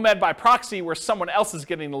if you're Nomad by proxy, where someone else is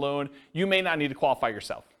getting the loan, you may not need to qualify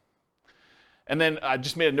yourself. And then I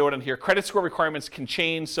just made a note on here, credit score requirements can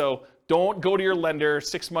change, so don't go to your lender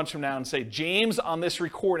 6 months from now and say, James on this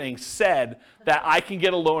recording said that I can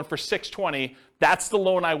get a loan for 620, that's the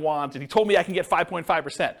loan I want, and he told me I can get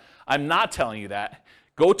 5.5%. I'm not telling you that.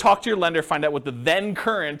 Go talk to your lender, find out what the then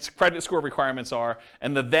current credit score requirements are,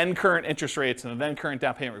 and the then current interest rates, and the then current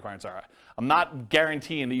down payment requirements are. I'm not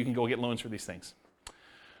guaranteeing that you can go get loans for these things.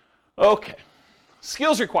 Okay,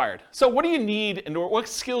 skills required. So what do you need, what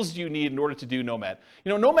skills do you need in order to do Nomad?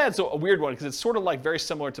 Nomad's a weird one because it's sort of like very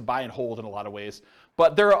similar to buy and hold in a lot of ways.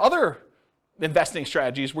 But there are other investing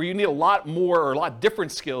strategies where you need a lot more or a lot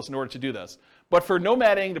different skills in order to do this. But for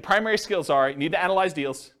nomading, the primary skills are you need to analyze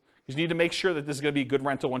deals, because you need to make sure that this is going to be a good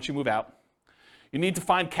rental once you move out. You need to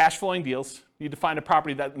find cash flowing deals. You need to find a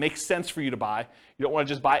property that makes sense for you to buy. You don't want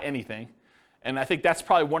to just buy anything. And I think that's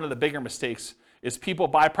probably one of the bigger mistakes is people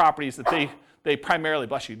buy properties that they primarily,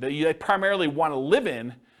 bless you, they primarily want to live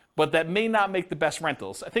in, but that may not make the best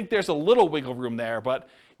rentals. I think there's a little wiggle room there, but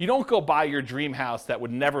you don't go buy your dream house that would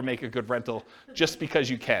never make a good rental just because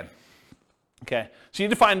you can. Okay, so you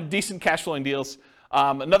need to find decent cash flowing deals.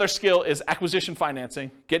 Another skill is acquisition financing,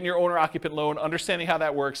 getting your owner-occupant loan, understanding how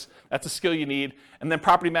that works. That's a skill you need. And then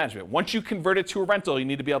property management. Once you convert it to a rental, you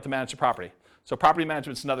need to be able to manage the property. So property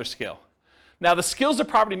management is another skill. Now, the skills of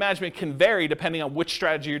property management can vary depending on which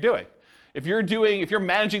strategy you're doing. If you're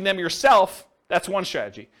managing them yourself, that's one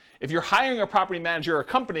strategy. If you're hiring a property manager or a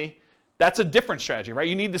company, that's a different strategy, right?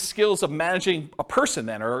 You need the skills of managing a person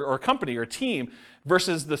then, or a company or a team,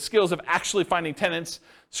 versus the skills of actually finding tenants,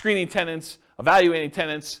 screening tenants, evaluating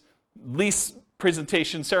tenants, lease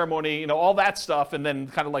presentation, ceremony, all that stuff, and then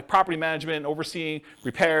kind of like property management, overseeing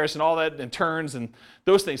repairs and all that, and turns and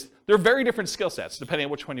those things. They're very different skill sets depending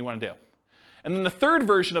on which one you want to do. And then the third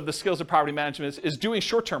version of the skills of property management is doing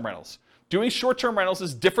short-term rentals. Doing short-term rentals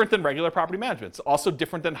is different than regular property management. It's also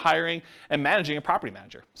different than hiring and managing a property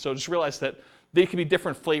manager. So just realize that they can be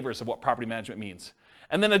different flavors of what property management means.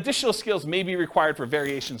 And then additional skills may be required for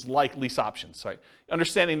variations like lease options. Right?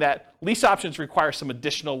 Understanding that lease options require some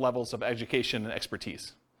additional levels of education and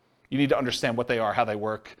expertise. You need to understand what they are, how they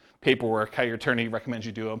work, paperwork, how your attorney recommends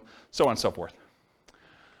you do them, so on and so forth.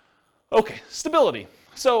 Okay, stability.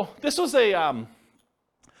 So this was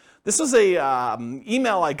This was a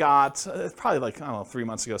email I got probably like, I don't know, 3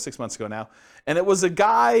 months ago, 6 months ago now. And it was a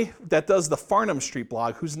guy that does the Farnham Street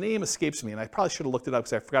blog, whose name escapes me, and I probably should have looked it up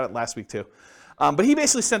because I forgot it last week too. But he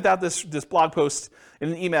basically sent out this blog post in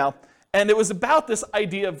an email, and it was about this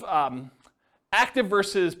idea of active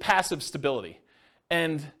versus passive stability.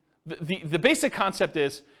 And the basic concept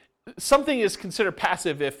is something is considered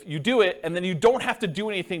passive if you do it, and then you don't have to do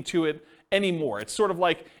anything to it anymore. It's sort of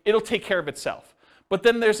like it'll take care of itself. But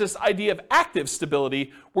then there's this idea of active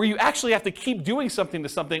stability where you actually have to keep doing something to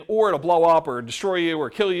something, or it'll blow up or destroy you or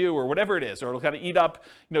kill you or whatever it is, or it'll kind of eat up,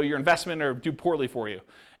 your investment or do poorly for you.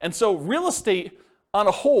 And so real estate on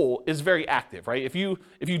a whole is very active, right? If you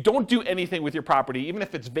don't do anything with your property, even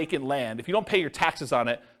if it's vacant land, if you don't pay your taxes on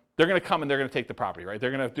it, they're going to come and they're going to take the property, right?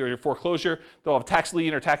 They're going to do your foreclosure, they'll have a tax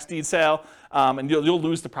lien or tax deed sale, and you'll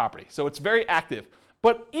lose the property. So it's very active.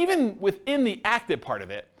 But even within the active part of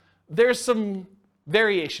it, there's some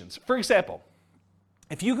variations. For example,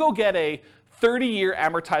 if you go get a 30-year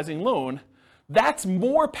amortizing loan, that's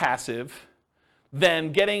more passive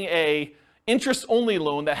than getting a interest-only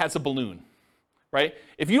loan that has a balloon, right?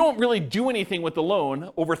 If you don't really do anything with the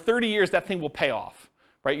loan, over 30 years, that thing will pay off,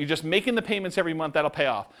 right? You're just making the payments every month, that'll pay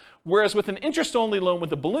off. Whereas with an interest-only loan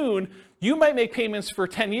with a balloon, you might make payments for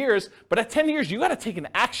 10 years, but at 10 years, you got to take an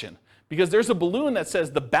action, because there's a balloon that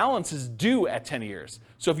says the balance is due at 10 years.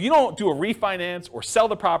 So if you don't do a refinance or sell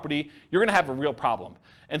the property, you're going to have a real problem.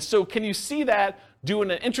 And so can you see that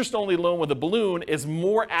doing an interest-only loan with a balloon is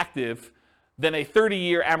more active than a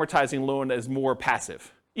 30-year amortizing loan that is more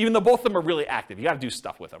passive? Even though both of them are really active. You got to do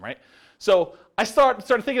stuff with them, right? So I started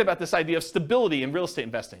thinking about this idea of stability in real estate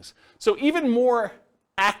investing. So even more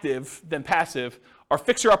active than passive are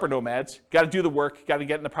fixer-upper nomads. Got to do the work, got to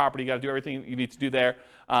get in the property, got to do everything you need to do there.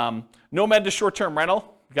 Nomad to short-term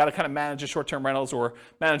rental. You got to kind of manage the short-term rentals or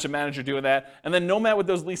manage a manager doing that. And then nomad with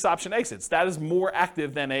those lease option exits. That is more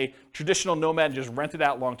active than a traditional nomad and just rent it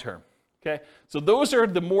out long-term. Okay? So those are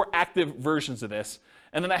the more active versions of this.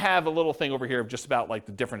 And then I have a little thing over here of just about like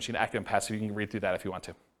the difference between active and passive. You can read through that if you want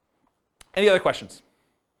to. Any other questions?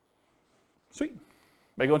 Sweet.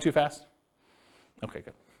 Am I going too fast? Okay,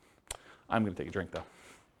 good. I'm going to take a drink though.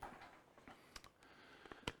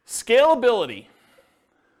 Scalability.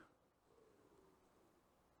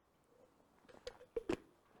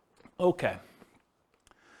 Okay.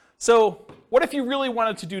 So what if you really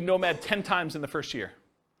wanted to do Nomad 10 times in the first year?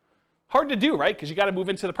 Hard to do, right? Because you got to move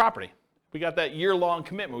into the property. We got that year-long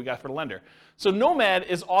commitment we got for the lender. So Nomad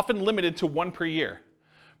is often limited to one per year.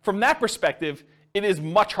 From that perspective, it is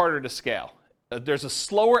much harder to scale. There's a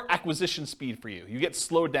slower acquisition speed for you. You get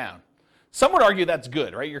slowed down. Some would argue that's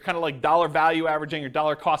good, right? You're kind of like dollar value averaging or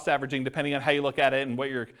dollar cost averaging, depending on how you look at it and what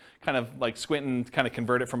you're kind of like squinting to kind of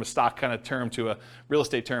convert it from a stock kind of term to a real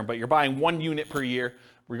estate term. But you're buying 1 unit per year,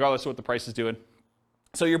 regardless of what the price is doing.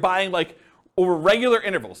 So you're buying like over regular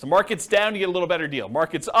intervals. The market's down, you get a little better deal.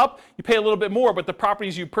 Market's up, you pay a little bit more, but the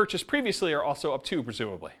properties you purchased previously are also up too,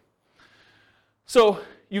 presumably. So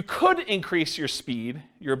you could increase your speed,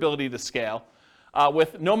 your ability to scale,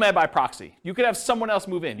 with Nomad by proxy. You could have someone else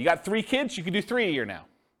move in. You got 3 kids, you could do 3 a year now,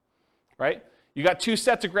 right? You got 2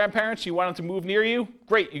 sets of grandparents, you want them to move near you,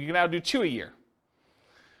 great, you can now do 2 a year.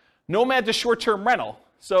 Nomad to short-term rental.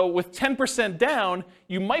 So with 10% down,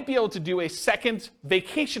 you might be able to do a second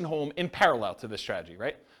vacation home in parallel to this strategy,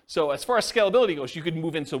 right? So as far as scalability goes, you could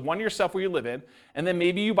move into one yourself where you live in, and then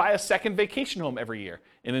maybe you buy a second vacation home every year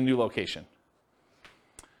in a new location.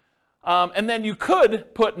 And then you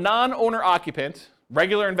could put non-owner occupant,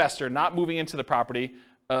 regular investor, not moving into the property,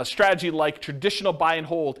 a strategy like traditional buy and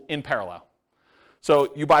hold in parallel.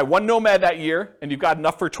 So you buy 1 Nomad that year, and you've got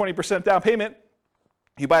enough for 20% down payment.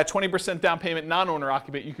 You buy a 20% down payment non-owner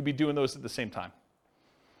occupant, you could be doing those at the same time.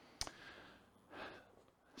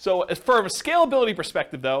 So as from a scalability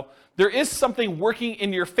perspective, though, there is something working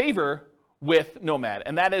in your favor with Nomad,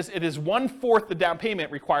 and that is it is 1/4 the down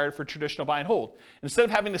payment required for traditional buy and hold. Instead of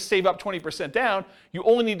having to save up 20% down, you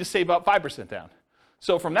only need to save up 5% down.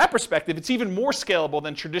 So from that perspective, it's even more scalable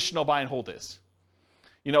than traditional buy and hold is.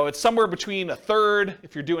 You know, it's somewhere between 1/3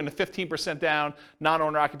 if you're doing the 15% down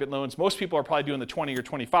non-owner occupant loans. Most people are probably doing the 20 or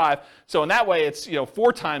 25. So in that way, it's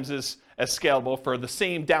 4 times as scalable. For the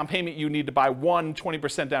same down payment you need to buy 1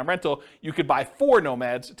 20% down rental, you could buy 4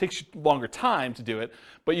 Nomads. It takes you longer time to do it,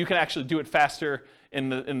 but you can actually do it faster in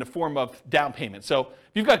the form of down payment. So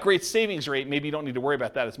if you've got great savings rate, maybe you don't need to worry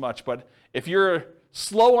about that as much. But if you're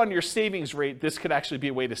slow on your savings rate, this could actually be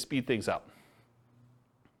a way to speed things up.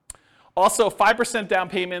 Also, 5% down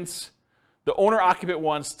payments, the owner-occupant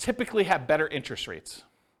ones typically have better interest rates.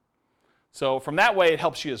 So from that way, it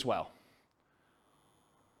helps you as well.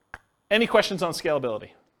 Any questions on scalability?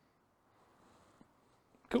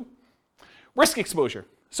 Risk exposure.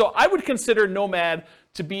 So I would consider Nomad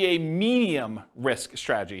to be a medium risk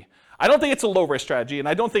strategy. I don't think it's a low risk strategy, and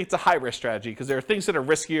I don't think it's a high risk strategy, because there are things that are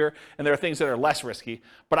riskier and there are things that are less risky.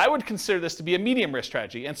 But I would consider this to be a medium risk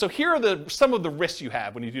strategy. And so here are some of the risks you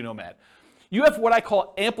have when you do Nomad. You have what I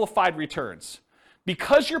call amplified returns.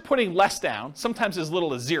 Because you're putting less down, sometimes as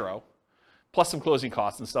little as zero, plus some closing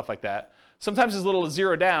costs and stuff like that, sometimes as little as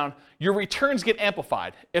zero down, your returns get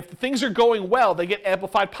amplified. If things are going well, they get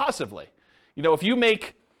amplified positively. You know, if you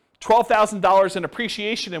make $12,000 in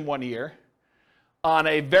appreciation in 1 year on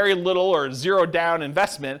a very little or zero down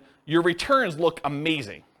investment, your returns look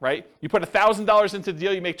amazing, right? You put $1,000 into the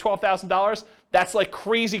deal, you make $12,000, that's like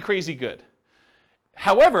crazy, crazy good.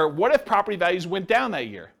 However, what if property values went down that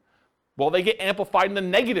year? Well, they get amplified in the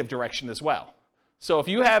negative direction as well. So if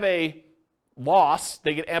you have a loss,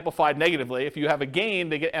 they get amplified negatively. If you have a gain,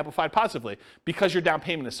 they get amplified positively because your down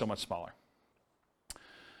payment is so much smaller.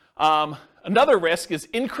 Another risk is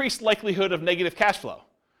increased likelihood of negative cash flow,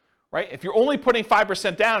 right? If you're only putting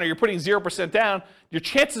 5% down or you're putting 0% down, your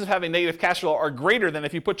chances of having negative cash flow are greater than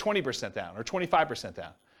if you put 20% down or 25%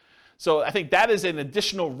 down. So I think that is an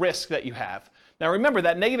additional risk that you have. Now remember,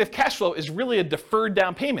 that negative cash flow is really a deferred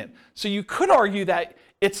down payment. So you could argue that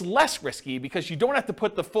it's less risky because you don't have to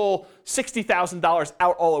put the full $60,000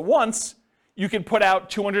 out all at once. You can put out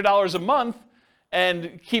 $200 a month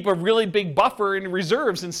and keep a really big buffer in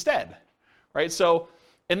reserves instead, right? So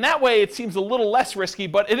in that way, it seems a little less risky,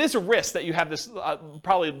 but it is a risk that you have this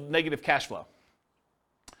probably negative cash flow.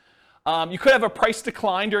 You could have a price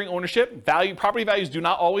decline during ownership. Property values do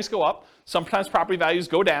not always go up. Sometimes property values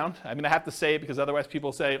go down. I mean, I have to say it because otherwise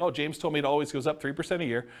people say, oh, James told me it always goes up 3% a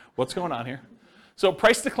year. What's going on here? So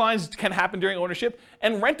price declines can happen during ownership,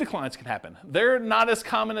 and rent declines can happen. They're not as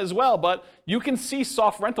common as well, but you can see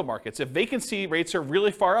soft rental markets. If vacancy rates are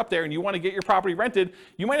really far up there and you want to get your property rented,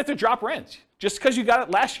 you might have to drop rent. Just because you got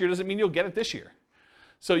it last year doesn't mean you'll get it this year.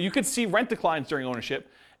 So you could see rent declines during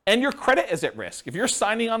ownership, and your credit is at risk. If you're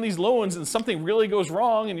signing on these loans and something really goes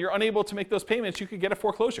wrong and you're unable to make those payments, you could get a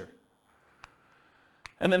foreclosure.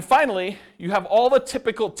 And then finally, you have all the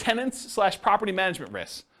typical tenants/property management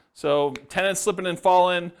risks. So tenants slipping and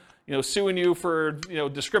falling, suing you for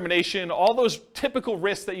discrimination, all those typical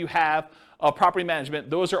risks that you have of property management,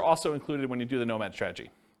 those are also included when you do the Nomad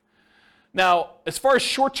strategy. Now, as far as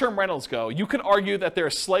short-term rentals go, you could argue that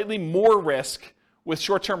there's slightly more risk with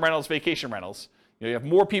short-term rentals, vacation rentals. You have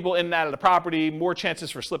more people in and out of the property, more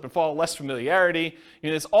chances for slip and fall, less familiarity.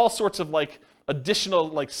 There's all sorts of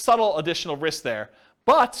additional, subtle additional risks there.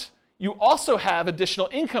 But you also have additional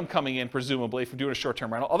income coming in, presumably, from doing a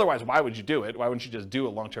short-term rental. Otherwise, why would you do it? Why wouldn't you just do a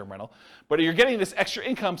long-term rental? But you're getting this extra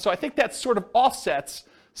income, so I think that sort of offsets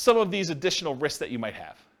some of these additional risks that you might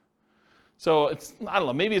have. So I don't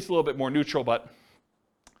know, maybe it's a little bit more neutral, but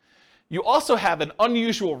you also have an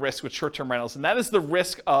unusual risk with short-term rentals, and that is the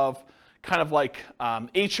risk of kind of like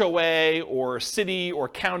HOA or city or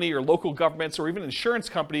county or local governments or even insurance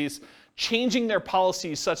companies changing their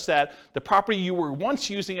policies such that the property you were once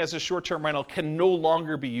using as a short-term rental can no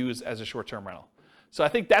longer be used as a short-term rental. So I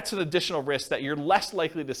think that's an additional risk that you're less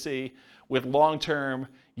likely to see with long-term,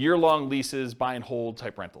 year-long leases, buy and hold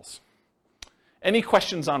type rentals. Any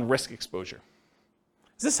questions on risk exposure?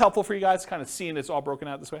 Is this helpful for you guys, kind of seeing it's all broken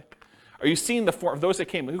out this way? Are you seeing the form, those that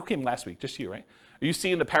came, who came last week? Just you, right? Are you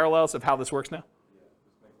seeing the parallels of how this works now? Yeah,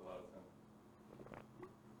 this makes a lot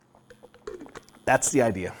of sense. That's the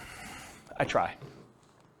idea. I try.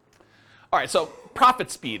 All right, so profit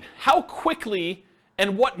speed. How quickly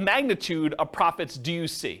and what magnitude of profits do you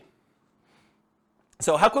see?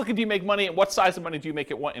 So how quickly do you make money and what size of money do you make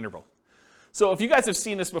at what interval? So if you guys have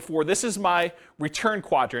seen this before, this is my return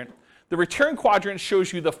quadrant. The return quadrant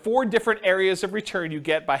shows you the 4 different areas of return you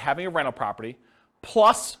get by having a rental property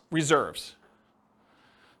plus reserves.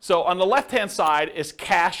 So on the left-hand side is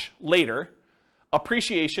cash later,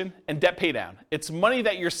 appreciation, and debt paydown. It's money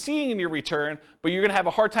that you're seeing in your return, but you're going to have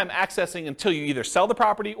a hard time accessing until you either sell the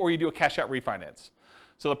property or you do a cash-out refinance.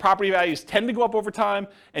 So the property values tend to go up over time,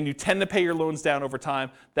 and you tend to pay your loans down over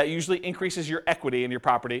time. That usually increases your equity in your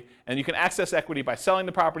property, and you can access equity by selling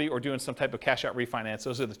the property or doing some type of cash-out refinance.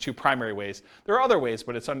 Those are the 2 primary ways. There are other ways,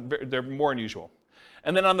 but they're more unusual.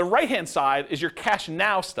 And then on the right-hand side is your cash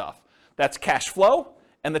now stuff. That's cash flow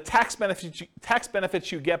and the tax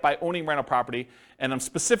benefits you get by owning rental property, and I'm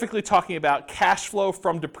specifically talking about cash flow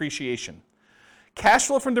from depreciation. Cash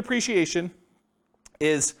flow from depreciation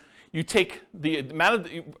is you take the amount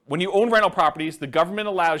of, when you own rental properties, the government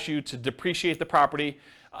allows you to depreciate the property,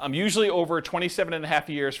 usually over 27 and a half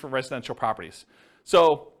years for residential properties.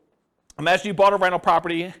 So imagine you bought a rental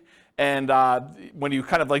property And when you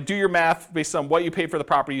kind of like do your math based on what you paid for the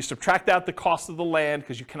property, you subtract out the cost of the land,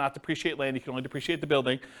 because you cannot depreciate land, you can only depreciate the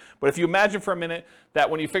building. But if you imagine for a minute that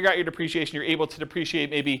when you figure out your depreciation, you're able to depreciate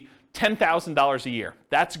maybe $10,000 a year.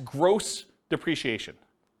 That's gross depreciation.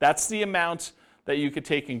 That's the amount that you could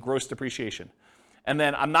take in gross depreciation. And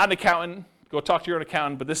then I'm not an accountant, go talk to your own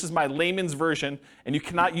accountant, but this is my layman's version, and you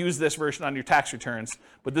cannot use this version on your tax returns,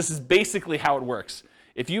 but this is basically how it works.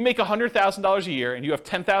 If you make $100,000 a year and you have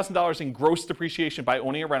 $10,000 in gross depreciation by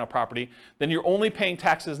owning a rental property, then you're only paying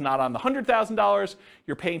taxes not on the $100,000,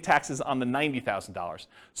 you're paying taxes on the $90,000.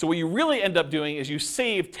 So what you really end up doing is you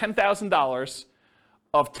save $10,000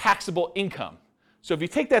 of taxable income. So if you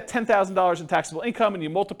take that $10,000 in taxable income and you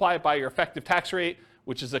multiply it by your effective tax rate,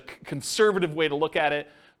 which is a conservative way to look at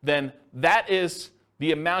it, then that is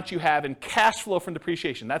the amount you have in cash flow from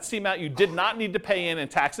depreciation. That's the amount you did not need to pay in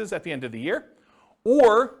taxes at the end of the year,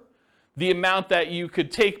 or the amount that you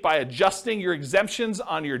could take by adjusting your exemptions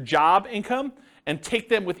on your job income and take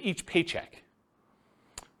them with each paycheck.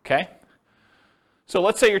 Okay? So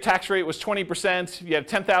let's say your tax rate was 20%, you had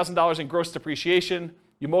 $10,000 in gross depreciation,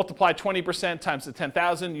 you multiply 20% times the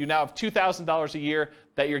 10,000, you now have $2,000 a year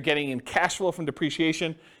that you're getting in cash flow from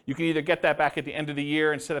depreciation. You can either get that back at the end of the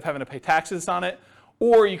year instead of having to pay taxes on it,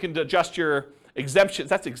 or you can adjust your exemptions.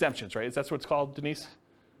 That's exemptions, right? That's what it's called, Denise?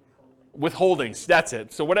 Withholdings, that's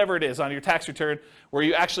it. So whatever it is on your tax return, where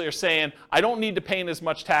you actually are saying, I don't need to pay in as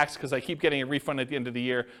much tax because I keep getting a refund at the end of the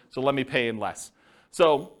year, so let me pay in less.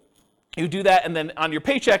 So you do that, and then on your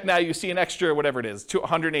paycheck now you see an extra, whatever it is,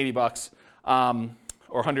 $180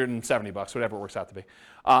 or 170 bucks, whatever it works out to be,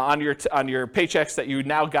 on your paychecks that you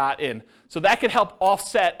now got in. So that could help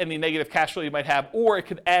offset any negative cash flow you might have, or it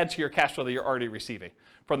could add to your cash flow that you're already receiving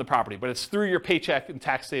from the property. But it's through your paycheck and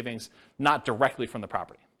tax savings, not directly from the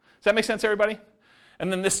property. Does that make sense, everybody?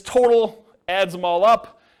 And then this total adds them all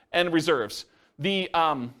up and reserves. The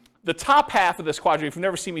top half of this quadrant, if you've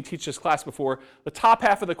never seen me teach this class before, the top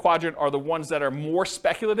half of the quadrant are the ones that are more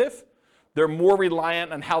speculative. They're more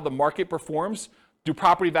reliant on how the market performs. Do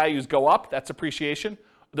property values go up? That's appreciation.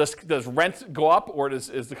 Does rent go up, or is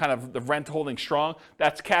the kind of the rent holding strong?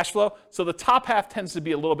 That's cash flow. So the top half tends to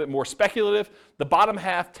be a little bit more speculative. The bottom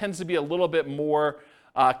half tends to be a little bit more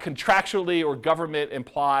contractually or government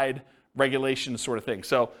implied regulation sort of thing.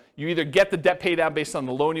 So you either get the debt pay down based on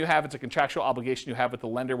the loan you have, it's a contractual obligation you have with the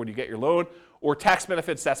lender when you get your loan, or tax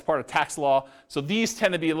benefits, that's part of tax law. So these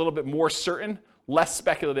tend to be a little bit more certain, less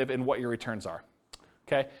speculative in what your returns are.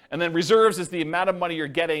 Okay? And then reserves is the amount of money you're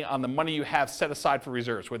getting on the money you have set aside for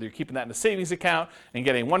reserves, whether you're keeping that in a savings account and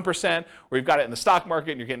getting 1%, or you've got it in the stock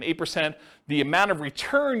market and you're getting 8%. The amount of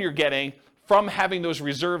return you're getting from having those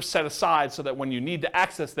reserves set aside, so that when you need to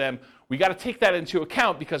access them, we got to take that into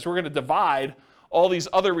account, because we're going to divide all these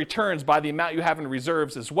other returns by the amount you have in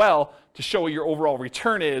reserves as well to show what your overall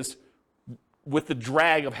return is with the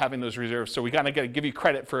drag of having those reserves. So we got to give you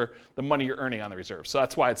credit for the money you're earning on the reserves. So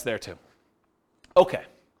that's why it's there too. Okay,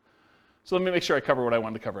 so let me make sure I cover what I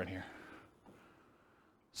wanted to cover in here.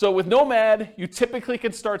 So with Nomad, you typically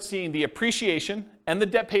can start seeing the appreciation and the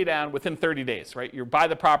debt pay down within 30 days, right? You buy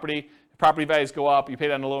the property values go up, you pay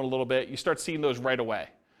down the loan a little bit, you start seeing those right away.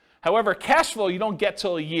 However, cash flow you don't get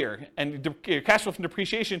till a year, and your cash flow from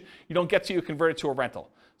depreciation you don't get till you convert it to a rental.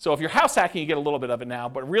 So if you're house hacking, you get a little bit of it now,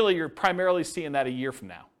 but really you're primarily seeing that a year from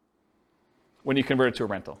now when you convert it to a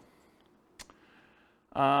rental.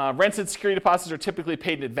 Rents and security deposits are typically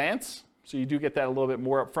paid in advance, so you do get that a little bit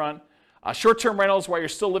more up front. Short-term rentals, while you're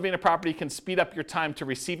still living in a property, can speed up your time to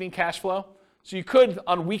receiving cash flow. So you could,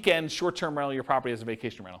 on weekends, short-term rental your property as a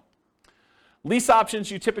vacation rental. Lease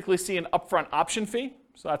options, you typically see an upfront option fee.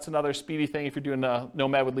 So that's another speedy thing if you're doing a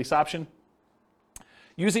Nomad with lease option.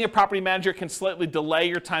 Using a property manager can slightly delay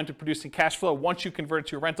your time to producing cash flow once you convert it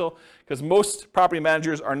to a rental, because most property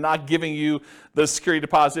managers are not giving you the security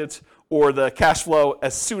deposits or the cash flow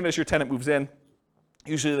as soon as your tenant moves in.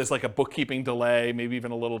 Usually there's like a bookkeeping delay, maybe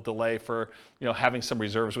even a little delay for having some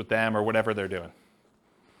reserves with them or whatever they're doing.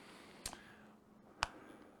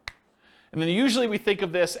 And then usually we think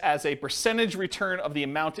of this as a percentage return of the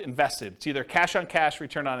amount invested. It's either cash on cash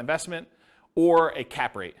return on investment or a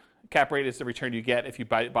cap rate. Cap rate is the return you get if you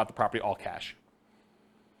bought the property all cash.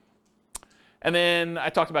 And then I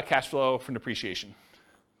talked about cash flow from depreciation.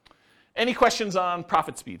 Any questions on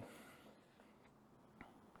profit speed?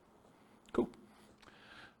 Cool.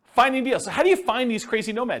 Finding deals. So how do you find these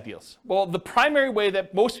crazy Nomad deals? Well, the primary way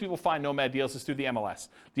that most people find Nomad deals is through the MLS.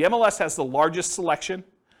 The MLS has the largest selection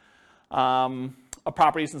of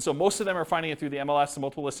properties, and so most of them are finding it through the MLS, the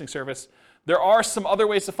multiple listing service. There are some other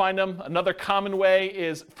ways to find them. Another common way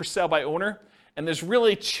is for sale by owner, And there's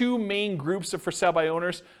really two main groups of for sale by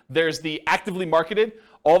owners. There's the actively marketed,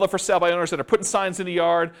 all the for sale by owners that are putting signs in the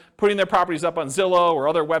yard, putting their properties up on Zillow or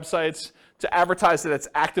other websites to advertise that it's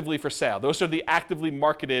actively for sale. Those are the actively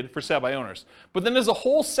marketed for sale by owners. But then there's a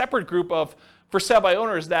whole separate group of for sale by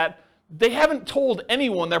owners that they haven't told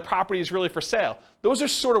anyone their property is really for sale. Those are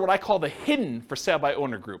sort of what I call the hidden for sale by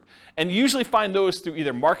owner group. And you usually find those through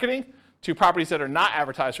either marketing to properties that are not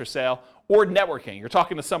advertised for sale or networking. You're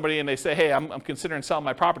talking to somebody and they say, hey, I'm considering selling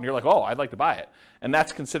my property. And you're like, oh, I'd like to buy it. And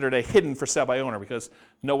that's considered a hidden for sale by owner because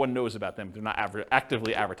no one knows about them. They're not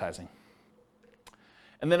actively advertising.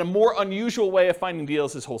 And then a more unusual way of finding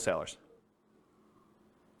deals is wholesalers.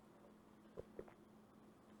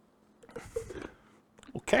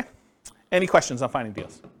 Okay. Any questions on finding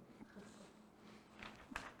deals?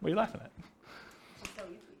 What are you laughing at?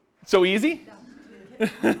 So easy.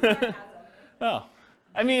 Oh.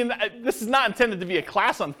 I mean, this is not intended to be a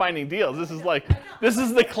class on finding deals. This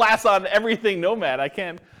is the class on everything Nomad. I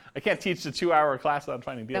can't teach the 2-hour class on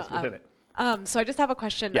finding deals within it. So I just have a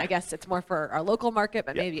question. Yeah. I guess it's more for our local market,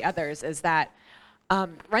 but maybe others, is that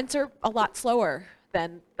rents are a lot slower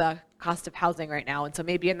than the cost of housing right now. And so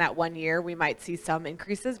maybe in that 1 year, we might see some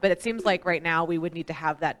increases, but it seems like right now we would need to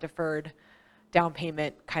have that deferred down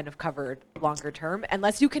payment kind of covered longer term,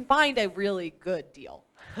 unless you can find a really good deal.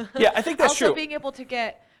 Yeah, I think that's also, true. being able to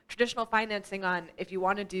get traditional financing on, if you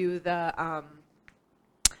want to do the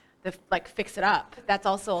like fix it up, that's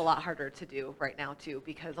also a lot harder to do right now too,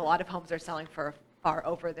 because a lot of homes are selling for far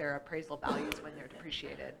over their appraisal values when they're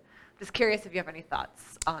depreciated. Just curious if you have any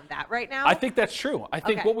thoughts on that right now. I think that's true. I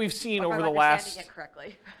think what we've seen over the last, it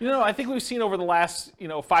correctly. I think we've seen over the last,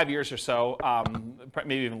 5 years or so,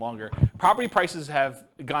 maybe even longer, property prices have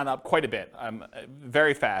gone up quite a bit,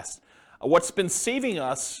 very fast. What's been saving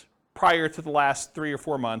us prior to the last 3 or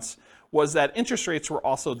 4 months was that interest rates were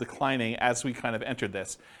also declining as we kind of entered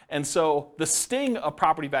this. And so the sting of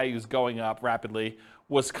property values going up rapidly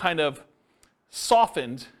was kind of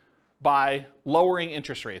softened by lowering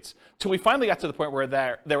interest rates till we finally got to the point where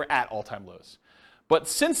they were at all-time lows. But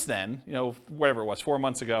since then, whatever it was, 4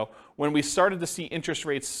 months ago, when we started to see interest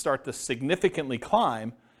rates start to significantly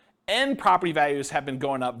climb, and property values have been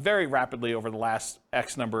going up very rapidly over the last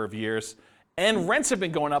X number of years, and rents have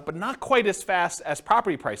been going up, but not quite as fast as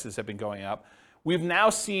property prices have been going up, we've now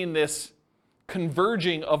seen this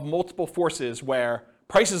converging of multiple forces where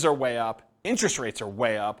prices are way up, interest rates are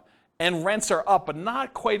way up, and rents are up, but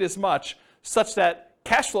not quite as much, such that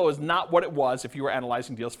cash flow is not what it was if you were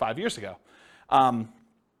analyzing deals 5 years ago.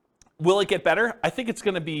 Will it get better? I think it's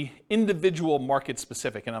going to be individual market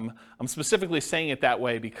specific, and I'm specifically saying it that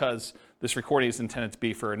way because this recording is intended to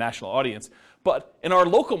be for a national audience. But in our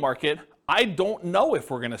local market, I don't know if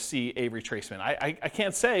we're going to see a retracement. I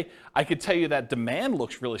can't say. I could tell you that demand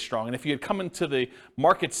looks really strong, and if you had come into the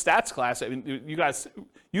market stats class, I mean,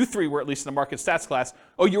 you three were at least in the market stats class.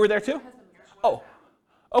 Oh, you were there too? Oh,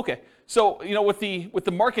 okay. So with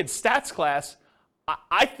the market stats class,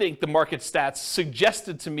 I think the market stats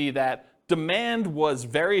suggested to me that demand was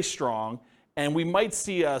very strong and we might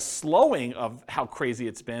see a slowing of how crazy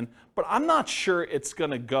it's been, but I'm not sure it's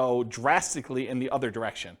going to go drastically in the other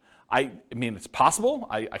direction. I mean, it's possible.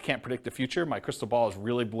 I can't predict the future. My crystal ball is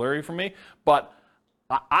really blurry for me, but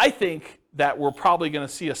I think that we're probably going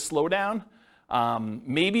to see a slowdown,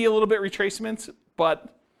 maybe a little bit retracement,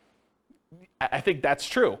 but I think that's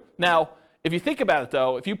true. Now, if you think about it,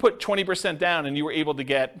 though, if you put 20% down and you were able to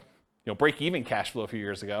get break-even cash flow a few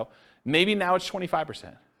years ago, maybe now it's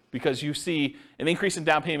 25% because you see an increase in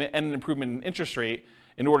down payment and an improvement in interest rate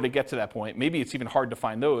in order to get to that point. Maybe it's even hard to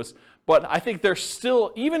find those. But I think there's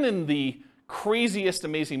still, even in the craziest,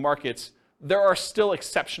 amazing markets, there are still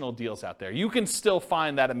exceptional deals out there. You can still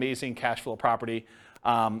find that amazing cash flow property.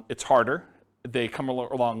 It's harder. They come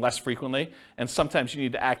along less frequently, and sometimes you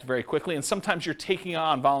need to act very quickly, and sometimes you're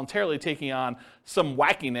voluntarily taking on some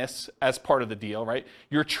wackiness as part of the deal, right?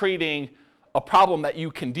 You're trading a problem that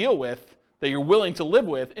you can deal with, that you're willing to live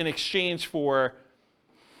with, in exchange for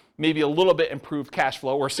maybe a little bit improved cash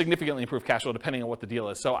flow or significantly improved cash flow, depending on what the deal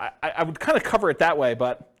is. So I would kind of cover it that way,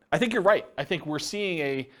 but I think you're right. I think we're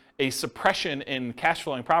seeing a suppression in cash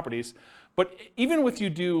flowing properties, but even with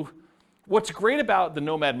what's great about the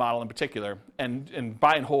Nomad model in particular, and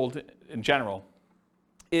buy and hold in general,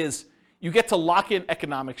 is you get to lock in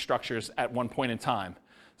economic structures at one point in time.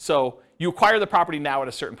 So you acquire the property now at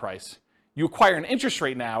a certain price. You acquire an interest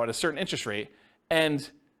rate now at a certain interest rate. And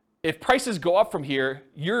if prices go up from here,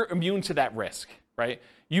 you're immune to that risk. right?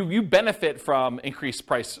 You benefit from increased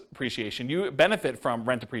price appreciation. You benefit from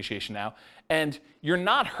rent appreciation now. And you're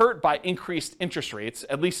not hurt by increased interest rates,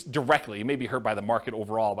 at least directly. You may be hurt by the market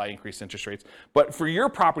overall by increased interest rates. But for your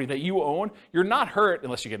property that you own, you're not hurt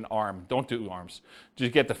unless you get an ARM. Don't do ARMs.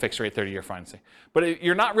 Just get the fixed rate 30-year financing. But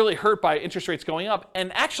you're not really hurt by interest rates going up.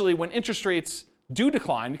 And actually, when interest rates do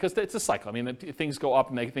decline, because it's a cycle. I mean, things go up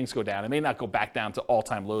and things go down. It may not go back down to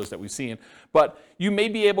all-time lows that we've seen, but you may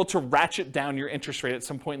be able to ratchet down your interest rate at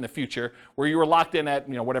some point in the future where you were locked in at,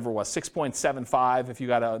 whatever it was, 6.75 if you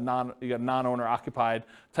got a non-owner occupied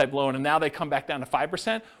type loan, and now they come back down to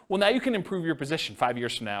 5%. Well, now you can improve your position 5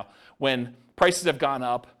 years from now when prices have gone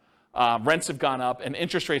up, rents have gone up, and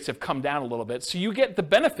interest rates have come down a little bit. So you get the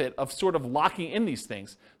benefit of sort of locking in these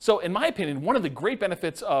things. So in my opinion, one of the great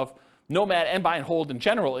benefits of Nomad and buy and hold in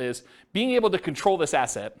general is being able to control this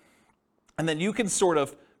asset, and then you can sort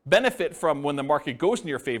of benefit from when the market goes in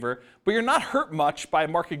your favor, but you're not hurt much by a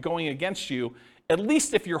market going against you, at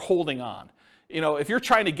least if you're holding on. If you're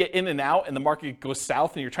trying to get in and out and the market goes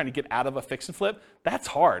south and you're trying to get out of a fix and flip, that's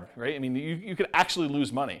hard, right? I mean, you could actually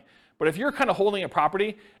lose money. But if you're kind of holding a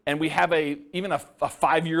property and we have even a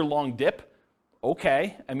 5-year long dip,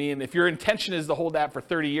 okay. I mean, if your intention is to hold that for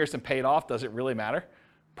 30 years and pay it off, does it really matter?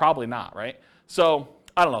 Probably not, right? So,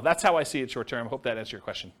 I don't know. That's how I see it short term. Hope that answers your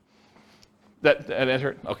question. That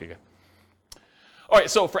answered? Okay, good. All right,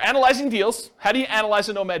 so for analyzing deals, how do you analyze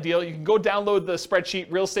a Nomad deal? You can go download the spreadsheet,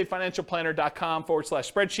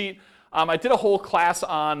 realestatefinancialplanner.com/spreadsheet. I did a whole class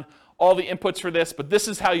on all the inputs for this, but this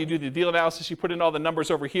is how you do the deal analysis. You put in all the numbers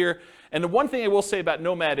over here. And the one thing I will say about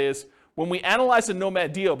Nomad is when we analyze a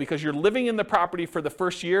Nomad deal, because you're living in the property for the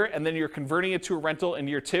first year and then you're converting it to a rental in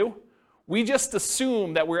year 2, we just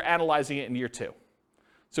assume that we're analyzing it in year 2.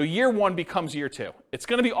 So year 1 becomes year 2. It's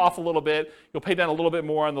going to be off a little bit. You'll pay down a little bit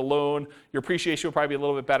more on the loan. Your appreciation will probably be a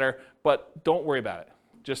little bit better, but don't worry about it.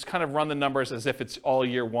 Just kind of run the numbers as if it's all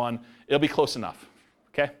year 1. It'll be close enough,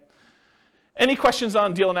 okay? Any questions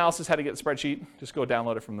on deal analysis, how to get the spreadsheet? Just go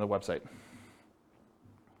download it from the website.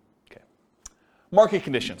 Okay. Market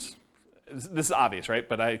conditions. This is obvious, right?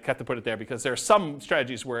 But I had to put it there because there are some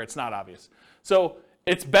strategies where it's not obvious. So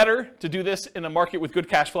it's better to do this in a market with good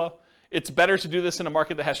cash flow. It's better to do this in a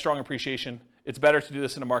market that has strong appreciation. It's better to do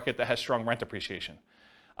this in a market that has strong rent appreciation.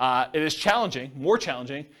 It is challenging, more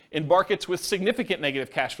challenging, in markets with significant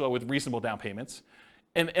negative cash flow with reasonable down payments.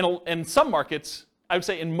 And in some markets, I would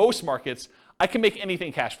say in most markets, I can make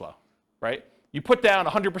anything cash flow, right? You put down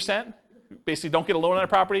 100%, basically don't get a loan on a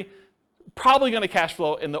property, probably going to cash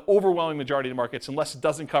flow in the overwhelming majority of the markets unless it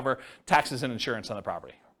doesn't cover taxes and insurance on the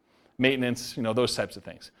property. Maintenance, those types of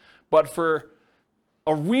things. But for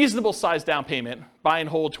a reasonable size down payment, buy and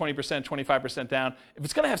hold 20%, 25% down, if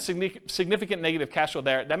it's going to have significant negative cash flow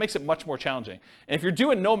there, that makes it much more challenging. And if you're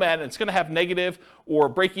doing Nomad and it's going to have negative or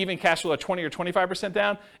break-even cash flow at 20 or 25%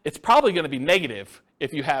 down, it's probably going to be negative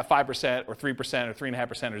if you have 5% or 3% or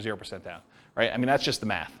 3.5% or 0% down, right? I mean, that's just the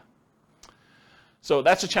math. So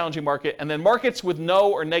that's a challenging market. And then markets with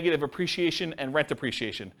no or negative appreciation and rent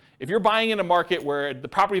appreciation. If you're buying in a market where the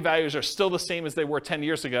property values are still the same as they were 10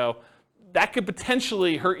 years ago, that could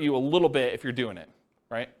potentially hurt you a little bit if you're doing it,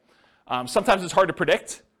 right? Sometimes it's hard to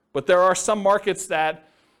predict, but there are some markets that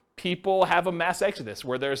people have a mass exodus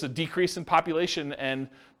where there's a decrease in population and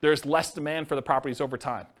there's less demand for the properties over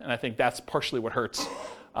time. And I think that's partially what hurts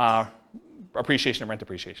appreciation and rent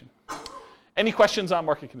appreciation. Any questions on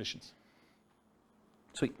market conditions?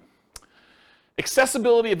 Sweet.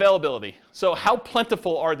 Accessibility, availability. So how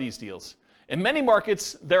plentiful are these deals? In many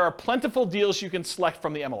markets, there are plentiful deals you can select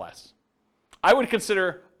from the MLS. I would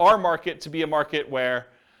consider our market to be a market where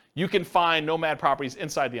you can find Nomad properties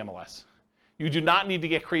inside the MLS. You do not need to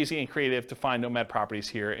get crazy and creative to find Nomad properties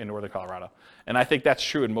here in Northern Colorado. And I think that's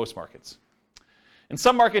true in most markets. In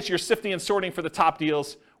some markets, you're sifting and sorting for the top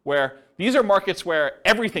deals where these are markets where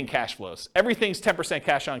everything cash flows. Everything's 10%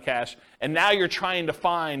 cash on cash. And now you're trying to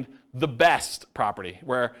find the best property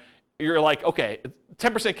where you're like, okay,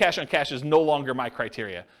 10% cash on cash is no longer my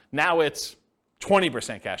criteria. Now it's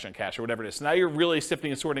 20% cash on cash or whatever it is. So now you're really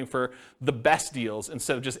sifting and sorting for the best deals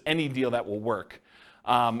instead of just any deal that will work.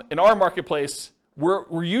 In our marketplace,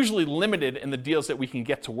 we're usually limited in the deals that we can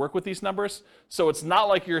get to work with these numbers. So it's not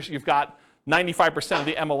like you've got 95% of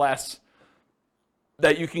the MLS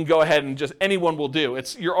that you can go ahead and just anyone will do.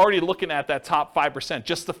 You're already looking at that top 5%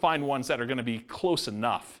 just to find ones that are going to be close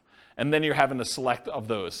enough. And then you're having to select of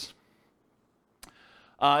those.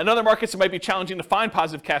 In other markets, it might be challenging to find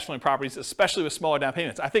positive cash flowing properties, especially with smaller down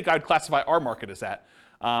payments. I think I'd classify our market as that.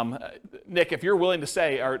 Nick, if you're willing to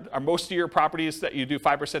say, are most of your properties that you do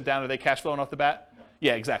 5% down, are they cash flowing off the bat?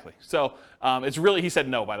 Yeah, exactly. So it's really, he said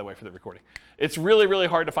no, by the way, for the recording. It's really, really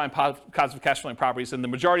hard to find positive cash flowing properties. In the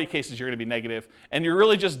majority of cases, you're going to be negative, and you're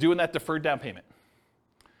really just doing that deferred down payment.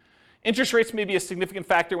 Interest rates may be a significant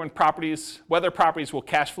factor when whether properties will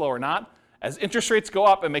cash flow or not. As interest rates go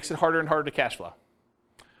up, it makes it harder and harder to cash flow.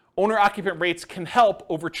 Owner-occupant rates can help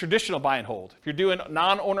over traditional buy and hold. If you're doing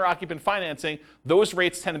non-owner-occupant financing, those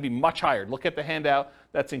rates tend to be much higher. Look at the handout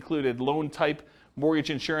that's included, loan type, mortgage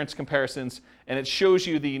insurance comparisons, and it shows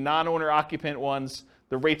you the non-owner-occupant ones,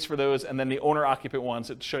 the rates for those, and then the owner-occupant ones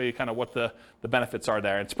that show you kind of what the benefits are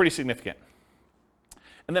there. It's pretty significant.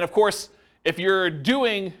 And then, of course, if you're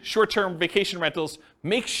doing short-term vacation rentals,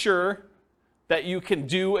 make sure that you can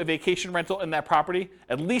do a vacation rental in that property,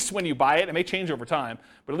 at least when you buy it. It may change over time,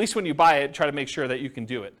 but at least when you buy it, try to make sure that you can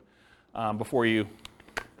do it before you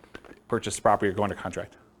purchase the property or go under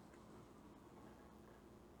contract.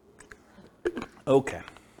 Okay.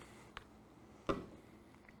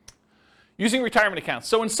 Using retirement accounts.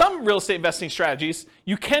 So in some real estate investing strategies,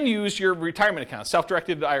 you can use your retirement account,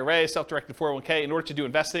 self-directed IRA, self-directed 401k, in order to do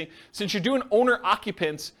investing. Since you're doing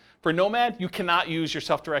owner-occupants for Nomad, you cannot use your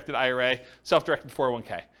self-directed IRA, self-directed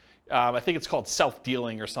 401k. I think it's called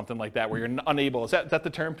self-dealing or something like that, where you're unable. Is that the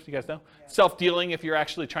term? Do you guys know? Yeah. Self-dealing, if you're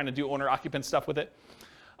actually trying to do owner-occupant stuff with it.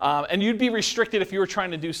 And you'd be restricted if you were trying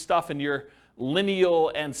to do stuff in your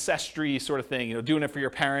lineal ancestry sort of thing, doing it for your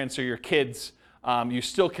parents or your kids. You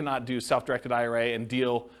still cannot do self-directed IRA and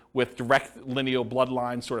deal with direct lineal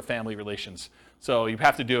bloodline sort of family relations. So you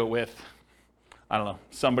have to do it with, I don't know,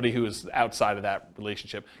 somebody who is outside of that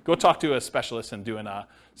relationship. Go talk to a specialist in doing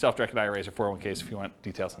self-directed IRAs or 401ks if you want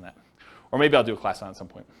details on that. Or maybe I'll do a class on it at some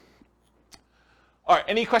point. All right,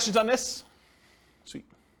 any questions on this? Sweet.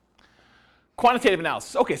 Quantitative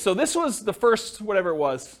analysis. Okay, so this was the first, whatever it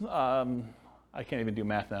was. I can't even do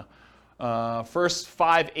math now. First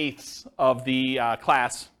 5/8 of the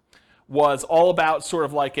class was all about sort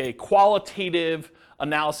of like a qualitative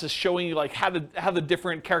analysis showing you like how the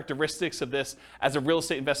different characteristics of this as a real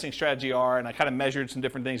estate investing strategy are, and I kind of measured some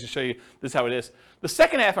different things to show you this is how it is. The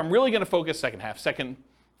second half, I'm really going to focus, second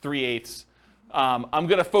 3/8, I'm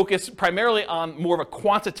going to focus primarily on more of a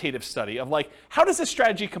quantitative study of like, how does this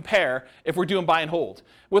strategy compare if we're doing buy and hold?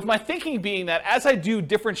 With my thinking being that as I do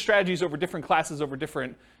different strategies over different classes, over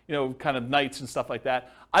different kind of nights and stuff like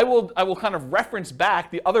that, I will kind of reference back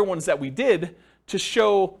the other ones that we did to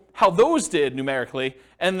show how those did numerically,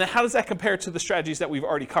 and then how does that compare to the strategies that we've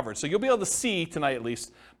already covered. So you'll be able to see tonight at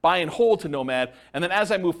least buy and hold to Nomad, and then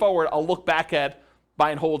as I move forward, I'll look back at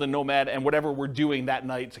buy and hold and Nomad and whatever we're doing that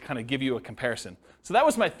night to kind of give you a comparison. So that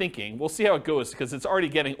was my thinking. We'll see how it goes because it's already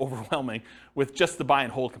getting overwhelming with just the buy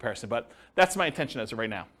and hold comparison, but that's my intention as of right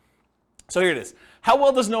now. So here it is. How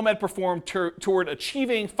well does Nomad perform toward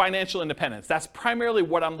achieving financial independence? That's primarily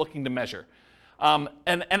what I'm looking to measure. And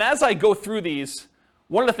as I go through these,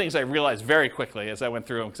 one of the things I realized very quickly as I went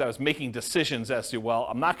through them, because I was making decisions as to, well,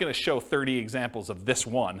 I'm not going to show 30 examples of this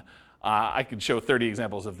one. I could show 30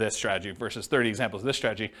 examples of this strategy versus 30 examples of this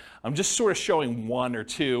strategy. I'm just sort of showing one or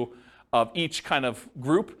two of each kind of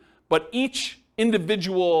group, but each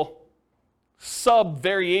individual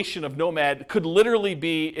sub-variation of Nomad could literally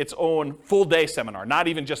be its own full-day seminar, not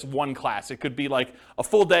even just one class. It could be like a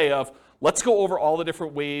full day of, let's go over all the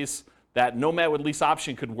different ways that Nomad with lease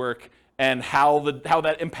option could work and how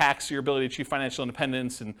that impacts your ability to achieve financial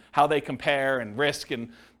independence and how they compare and risk. And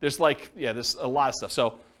there's there's a lot of stuff.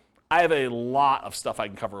 So I have a lot of stuff I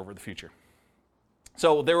can cover over the future.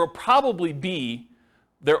 So there will probably be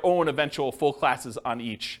their own eventual full classes on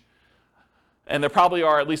each. And there probably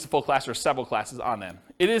are at least a full class or several classes on them.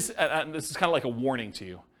 It is, and this is kind of like a warning to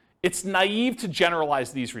you, it's naive to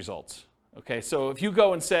generalize these results. Okay, so if you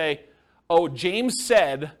go and say, oh, James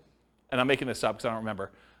said, and I'm making this up because I don't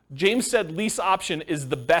remember, James said lease option is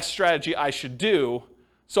the best strategy I should do,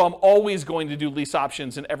 so I'm always going to do lease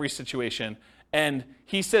options in every situation. And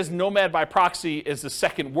he says Nomad by proxy is the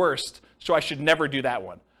second worst, so I should never do that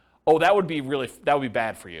one. Oh, that would be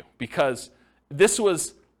bad for you, because this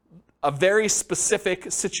was a very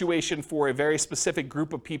specific situation for a very specific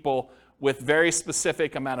group of people with very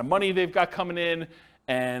specific amount of money they've got coming in,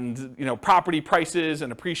 and property prices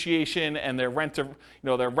and appreciation and their rent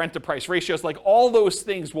to price ratios. Like all those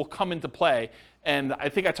things will come into play. And I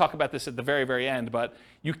think I talk about this at the very, very end, but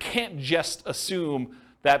you can't just assume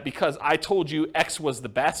that because I told you X was the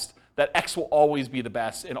best, that X will always be the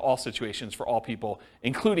best in all situations for all people,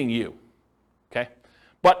 including you. Okay?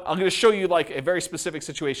 But I'm going to show you like a very specific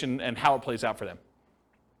situation and how it plays out for them.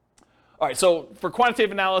 All right, so for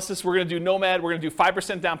quantitative analysis, we're going to do Nomad. We're going to do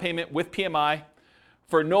 5% down payment with PMI.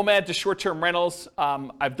 For Nomad to short-term rentals,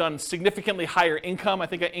 I've done significantly higher income. I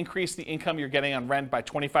think I increased the income you're getting on rent by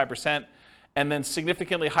 25%, and then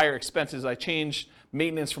significantly higher expenses. I changed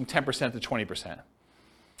maintenance from 10% to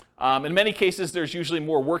 20%. In many cases, there's usually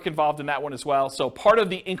more work involved in that one as well. So part of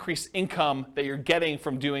the increased income that you're getting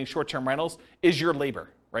from doing short-term rentals is your labor,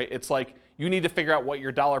 right? It's like you need to figure out what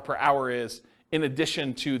your dollar per hour is in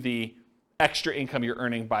addition to the extra income you're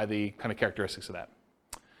earning by the kind of characteristics of that.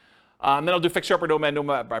 Then I'll do fixer upper Nomad,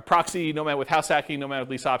 Nomad by proxy, Nomad with house hacking, Nomad with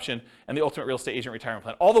lease option, and the ultimate real estate agent retirement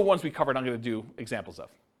plan. All the ones we covered, I'm going to do examples of.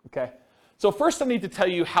 Okay. So first, I need to tell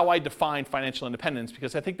you how I define financial independence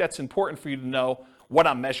because I think that's important for you to know what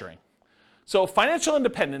I'm measuring. So financial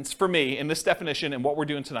independence for me in this definition and what we're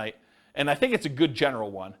doing tonight, and I think it's a good general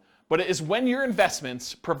one, but it is when your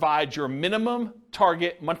investments provide your minimum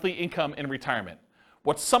target monthly income in retirement.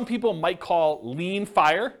 What some people might call lean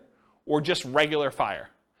FIRE or just regular FIRE.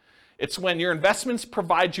 It's when your investments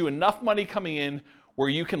provide you enough money coming in where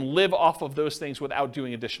you can live off of those things without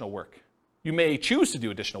doing additional work. You may choose to do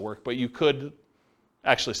additional work, but you could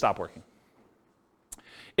actually stop working.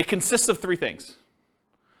 It consists of three things.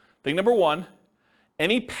 Thing number one,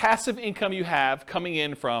 any passive income you have coming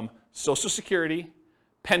in from Social Security,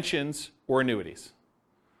 pensions, or annuities.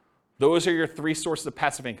 Those are your three sources of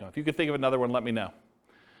passive income. If you could think of another one, let me know.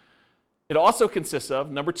 It also consists of,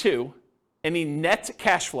 number two, any net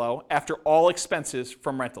cash flow after all expenses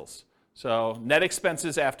from rentals. So net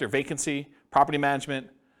expenses after vacancy, property management,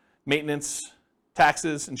 maintenance,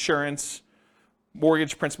 taxes, insurance,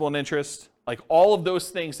 mortgage, principal, and interest. Like all of those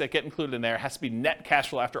things that get included in there has to be net cash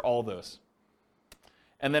flow after all of those.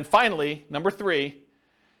 And then finally, number three,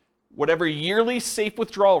 whatever yearly safe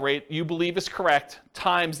withdrawal rate you believe is correct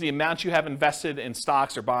times the amount you have invested in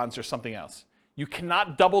stocks or bonds or something else. You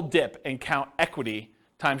cannot double dip and count equity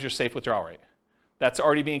times your safe withdrawal rate. That's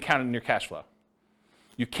already being counted in your cash flow.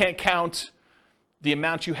 You can't count the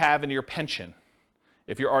amount you have in your pension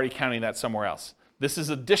if you're already counting that somewhere else. This is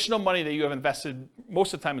additional money that you have invested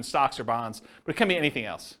most of the time in stocks or bonds, but it can be anything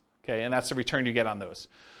else, okay? And that's the return you get on those.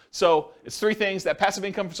 So it's three things: that passive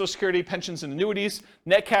income from Social Security, pensions, and annuities,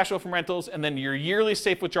 net cash flow from rentals, and then your yearly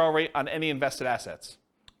safe withdrawal rate on any invested assets,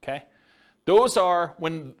 okay? Those are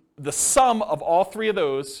when the sum of all three of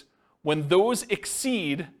those, when those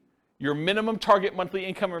exceed your minimum target monthly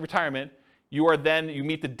income in retirement, you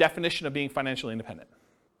meet the definition of being financially independent.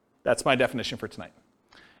 That's my definition for tonight.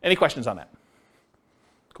 Any questions on that?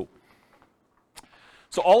 Cool.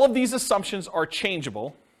 So all of these assumptions are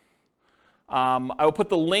changeable. I will put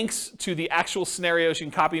the links to the actual scenarios. You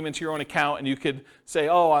can copy them into your own account, and you could say,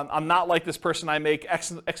 oh, I'm not like this person. I make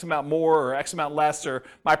X amount more or X amount less, or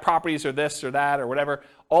my properties are this or that or whatever.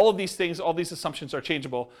 All of these things, all these assumptions are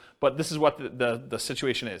changeable, but this is what the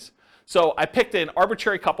situation is. So I picked an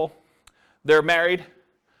arbitrary couple. They're married.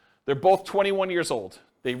 They're both 21 years old.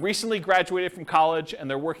 They recently graduated from college, and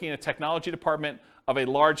they're working in a technology department of a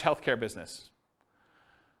large healthcare business.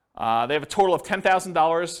 They have a total of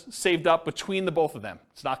 $10,000 saved up between the both of them.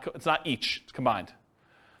 It's not each, it's combined.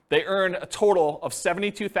 They earn a total of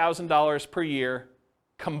 $72,000 per year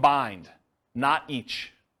combined, not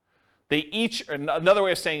each. Another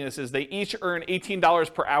way of saying this is they each earn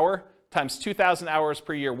 $18 per hour times 2,000 hours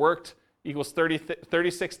per year worked equals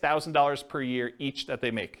 $36,000 per year each that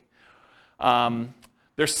they make.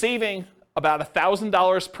 They're saving about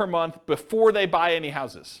 $1,000 per month before they buy any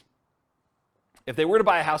houses. If they were to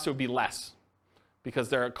buy a house, it would be less because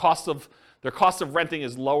their cost of renting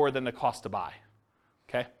is lower than the cost to buy.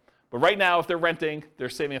 Okay? But right now, if they're renting, they're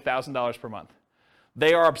saving $1,000 per month.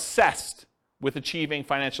 They are obsessed with achieving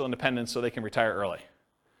financial independence so they can retire early.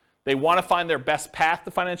 They want to find their best path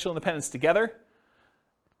to financial independence together.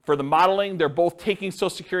 For the modeling, they're both taking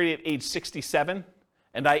Social Security at age 67,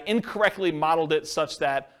 and I incorrectly modeled it such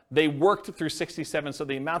that they worked through 67, so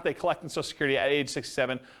the amount they collect in Social Security at age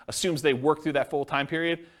 67 assumes they worked through that full time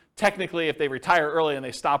period. Technically, if they retire early and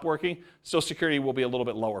they stop working, Social Security will be a little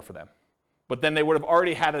bit lower for them. But then they would have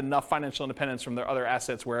already had enough financial independence from their other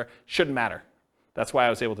assets where it shouldn't matter. That's why I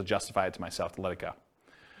was able to justify it to myself to let it go.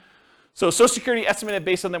 So Social Security estimated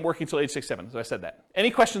based on them working until age 67. So I said that.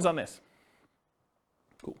 Any questions on this?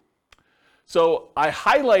 Cool. So I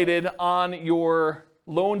highlighted on your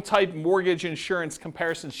loan type mortgage insurance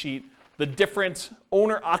comparison sheet the different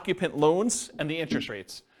owner-occupant loans and the interest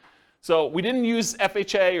rates. So we didn't use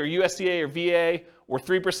FHA or USDA or VA or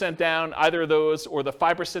 3% down, either of those, or the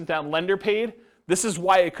 5% down lender paid. This is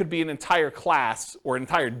why it could be an entire class or an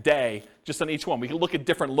entire day just on each one. We could look at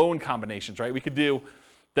different loan combinations, right? We could do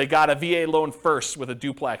They got a VA loan first with a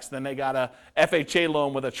duplex, then they got a FHA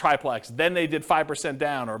loan with a triplex, then they did 5%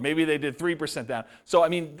 down, or maybe they did 3% down. So, I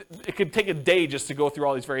mean, it could take a day just to go through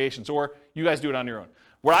all these variations, or you guys do it on your own.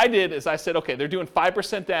 What I did is I said, okay, they're doing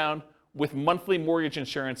 5% down with monthly mortgage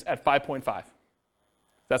insurance at 5.5.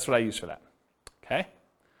 That's what I use for that, okay?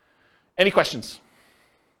 Any questions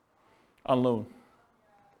on loan?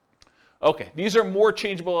 Okay, these are more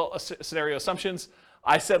changeable scenario assumptions.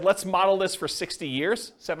 I said, let's model this for 60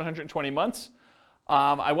 years, 720 months.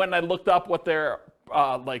 I went and I looked up what their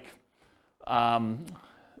kind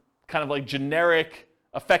of like generic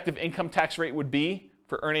effective income tax rate would be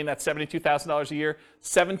for earning that $72,000 a year.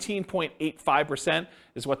 17.85%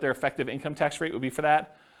 is what their effective income tax rate would be for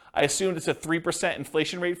that. I assumed it's a 3%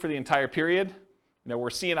 inflation rate for the entire period. You know, we're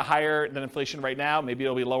seeing a higher than inflation right now. Maybe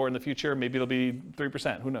it'll be lower in the future. Maybe it'll be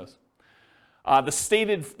 3%. Who knows?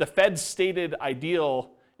 The Fed's stated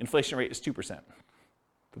ideal inflation rate is 2%,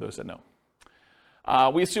 for those that know.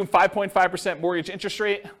 We assume 5.5% mortgage interest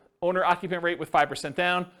rate, owner-occupant rate with 5%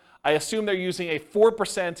 down. I assume they're using a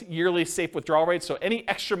 4% yearly safe withdrawal rate. So any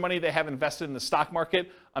extra money they have invested in the stock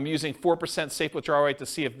market, I'm using 4% safe withdrawal rate to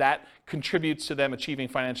see if that contributes to them achieving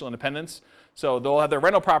financial independence. So they'll have their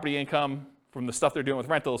rental property income from the stuff they're doing with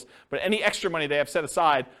rentals, but any extra money they have set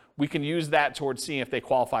aside, we can use that towards seeing if they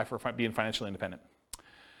qualify for being financially independent.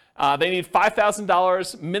 They need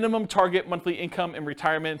 $5,000 minimum target monthly income in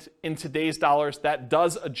retirement in today's dollars. That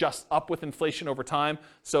does adjust up with inflation over time.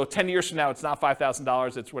 So 10 years from now, it's not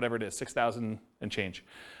 $5,000, it's whatever it is, $6,000 and change.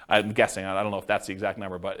 I'm guessing, I don't know if that's the exact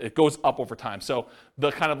number, but it goes up over time. So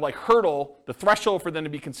the kind of like hurdle, the threshold for them to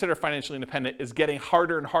be considered financially independent is getting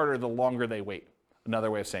harder and harder the longer they wait.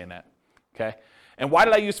 Another way of saying that, okay? And why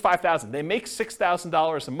did I use 5,000? They make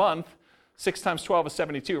 $6,000 a month. 6 times 12 is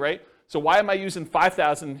 72, right? So why am I using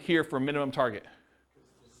 5,000 here for a minimum target?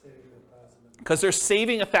 Because they're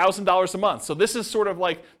saving $1,000 a month. So this is sort of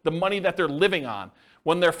like the money that they're living on.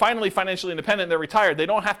 When they're finally financially independent, they're retired, they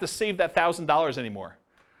don't have to save that $1,000 anymore.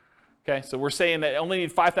 Okay, so we're saying that only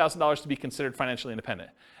need $5,000 to be considered financially independent.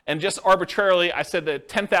 And just arbitrarily, I said that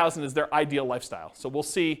 10,000 is their ideal lifestyle. So we'll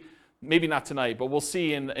see, maybe not tonight, but we'll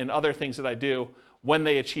see in other things that I do when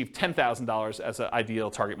they achieve $10,000 as an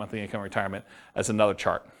ideal target monthly income retirement as another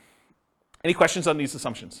chart. Any questions on these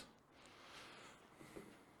assumptions?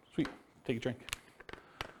 Sweet, take a drink.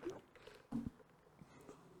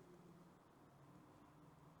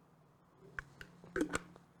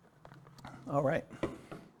 All right.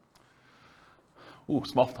 Ooh,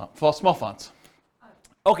 small fonts.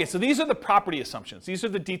 Okay, so these are the property assumptions. These are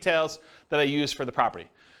the details that I use for the property.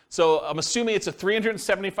 So I'm assuming it's a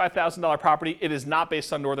 $375,000 property. It is not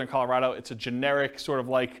based on Northern Colorado. It's a generic sort of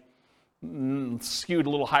like skewed a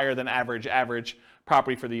little higher than average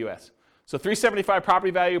property for the U.S. So 375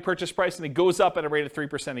 property value, purchase price, and it goes up at a rate of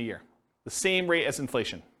 3% a year. The same rate as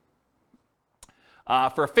inflation.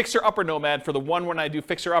 For a fixer-upper Nomad, for the one when I do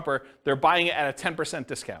fixer-upper, they're buying it at a 10%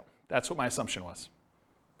 discount. That's what my assumption was.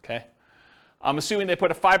 Okay. I'm assuming they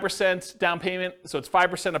put a 5% down payment, so it's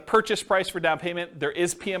 5% of purchase price for down payment. There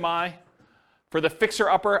is PMI. For the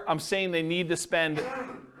fixer-upper, I'm saying they need to spend,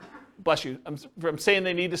 bless you, I'm saying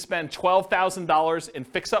they need to spend $12,000 in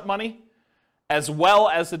fix-up money, as well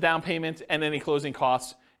as the down payment and any closing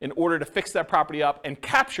costs in order to fix that property up and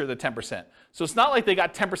capture the 10%. So it's not like they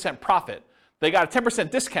got 10% profit. They got a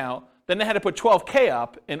 10% discount, then they had to put $12K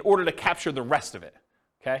up in order to capture the rest of it,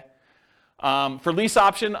 okay? For lease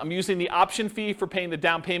option, I'm using the option fee for paying the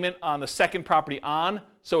down payment on the second property on,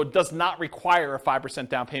 so it does not require a 5%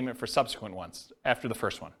 down payment for subsequent ones after the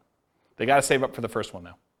first one. They got to save up for the first one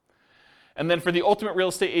now. And then for the ultimate real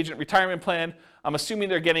estate agent retirement plan, I'm assuming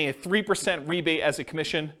they're getting a 3% rebate as a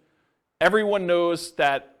commission. Everyone knows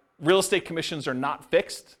that real estate commissions are not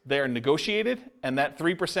fixed. They are negotiated, and that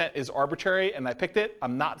 3% is arbitrary, and I picked it.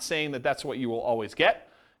 I'm not saying that that's what you will always get.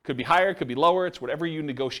 Could be higher, could be lower. It's whatever you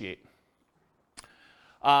negotiate.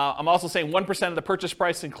 I'm also saying 1% of the purchase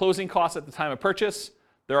price and closing costs at the time of purchase.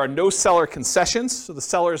 There are no seller concessions, so the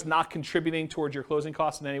seller is not contributing towards your closing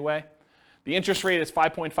costs in any way. The interest rate is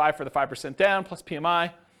 5.5 for the 5% down plus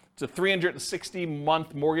PMI. It's a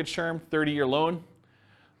 360-month mortgage term, 30-year loan.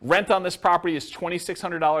 Rent on this property is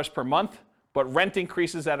 $2,600 per month, but rent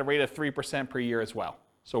increases at a rate of 3% per year as well.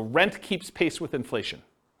 So rent keeps pace with inflation.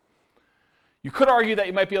 You could argue that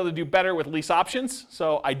you might be able to do better with lease options.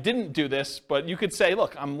 So I didn't do this, but you could say,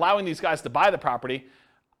 look, I'm allowing these guys to buy the property.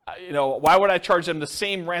 Why would I charge them the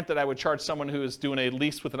same rent that I would charge someone who is doing a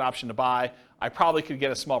lease with an option to buy? I probably could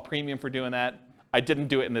get a small premium for doing that. I didn't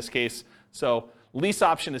do it in this case. So lease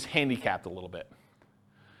option is handicapped a little bit.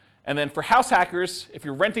 And then for house hackers, if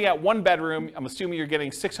you're renting out 1 bedroom, I'm assuming you're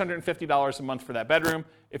getting $650 a month for that bedroom.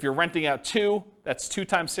 If you're renting out 2, that's 2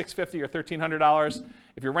 times $650 or $1,300.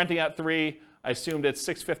 If you're renting out 3, I assumed it's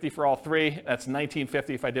 $650 for all 3. That's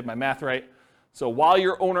 $1,950 if I did my math right. So while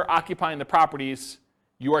you're owner occupying the properties,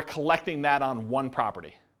 you are collecting that on 1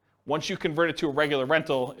 property. Once you convert it to a regular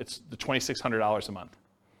rental, it's the $2,600 a month.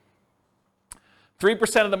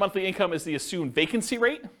 3% of the monthly income is the assumed vacancy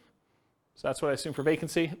rate. So that's what I assume for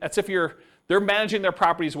vacancy. That's if they're managing their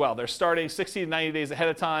properties well. They're starting 60 to 90 days ahead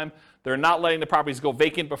of time. They're not letting the properties go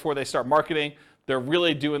vacant before they start marketing. They're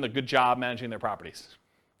really doing a good job managing their properties.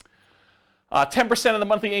 10% of the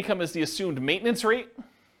monthly income is the assumed maintenance rate.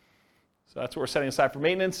 So that's what we're setting aside for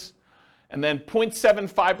maintenance. And then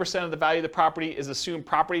 0.75% of the value of the property is assumed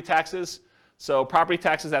property taxes. So property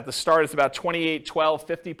taxes at the start is about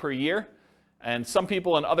 $28,1250 per year. And some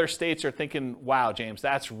people in other states are thinking, wow, James,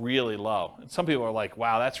 that's really low. And some people are like,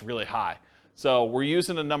 wow, that's really high. So we're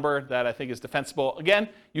using a number that I think is defensible. Again,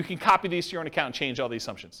 you can copy these to your own account and change all the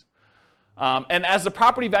assumptions. And as the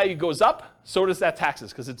property value goes up, so does that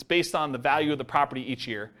taxes, because it's based on the value of the property each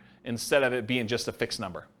year instead of it being just a fixed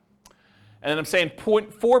number. And then I'm saying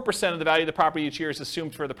 0.4% of the value of the property each year is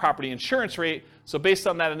assumed for the property insurance rate. So based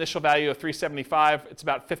on that initial value of $375, it's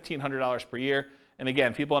about $1,500 per year. And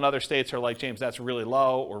again, people in other states are like, James, that's really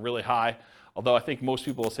low or really high, although I think most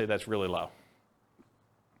people will say that's really low.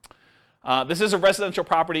 This is a residential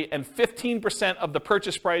property, and 15% of the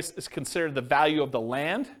purchase price is considered the value of the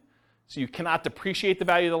land. So you cannot depreciate the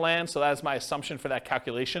value of the land, so that is my assumption for that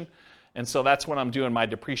calculation. And so that's when I'm doing my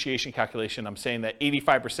depreciation calculation. I'm saying that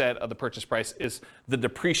 85% of the purchase price is the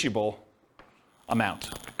depreciable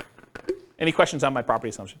amount. Any questions on my property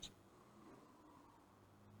assumptions?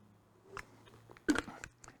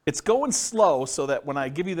 It's going slow so that when I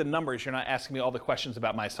give you the numbers, you're not asking me all the questions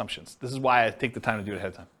about my assumptions. This is why I take the time to do it ahead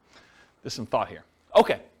of time. There's some thought here.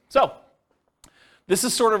 Okay, so this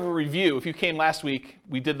is sort of a review. If you came last week,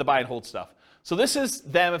 we did the buy and hold stuff. So this is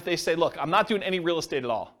them if they say, look, I'm not doing any real estate at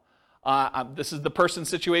all. This is the person's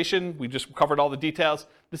situation. We just covered all the details.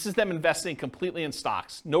 This is them investing completely in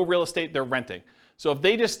stocks. No real estate, they're renting. So if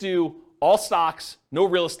they just do all stocks, no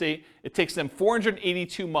real estate, it takes them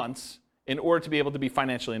 482 months in order to be able to be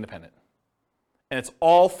financially independent. And it's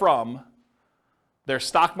all from their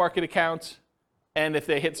stock market account and if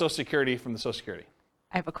they hit Social Security from the Social Security.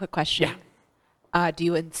 I have a quick question. Yeah. Do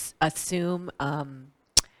you assume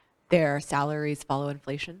their salaries follow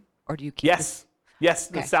inflation, or do you keep Yes.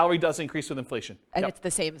 Yes, Okay. the salary does increase with inflation. and Yep. it's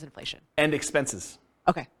the same as inflation? And expenses.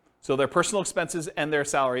 Okay. So their personal expenses and their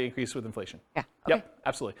salary increase with inflation. Yeah. Okay. Yep,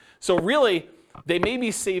 absolutely. So really, they may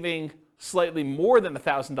be saving slightly more than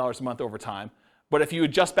 $1,000 a month over time, but if you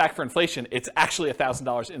adjust back for inflation, it's actually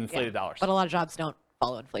 $1,000 in inflated dollars. But a lot of jobs don't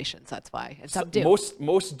follow inflation, so that's why. And some So do.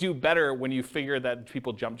 most do better when you figure that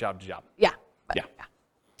people jump job to job. Yeah. But, Yeah.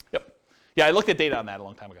 Yep. Yeah, I looked at data on that a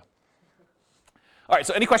long time ago. All right,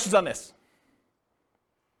 so any questions on this?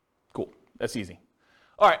 Cool, that's easy.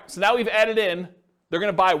 All right, so now we've added in, they're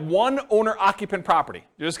gonna buy 1 owner-occupant property.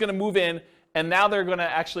 They're just gonna move in, and now they're gonna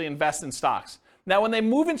actually invest in stocks. Now, when they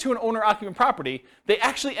move into an owner-occupant property, they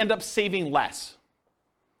actually end up saving less,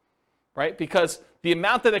 right? Because the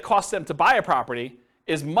amount that it costs them to buy a property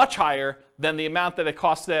is much higher than the amount that it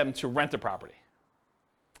costs them to rent a property.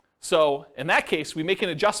 So in that case, we make an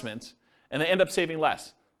adjustment, and they end up saving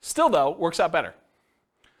less. Still, though, works out better.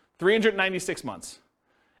 396 months.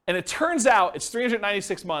 And it turns out it's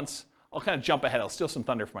 396 months. I'll kind of jump ahead. I'll steal some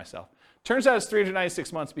thunder for myself. Turns out it's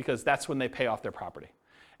 396 months because that's when they pay off their property.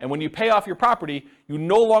 And when you pay off your property, you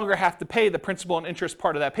no longer have to pay the principal and interest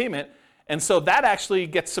part of that payment. And so that actually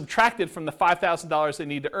gets subtracted from the $5,000 they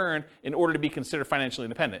need to earn in order to be considered financially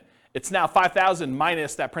independent. It's now $5,000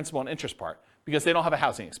 minus that principal and interest part because they don't have a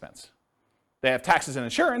housing expense. They have taxes and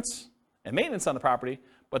insurance and maintenance on the property,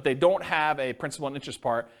 but they don't have a principal and interest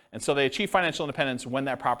part. And so they achieve financial independence when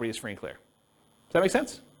that property is free and clear. Does that make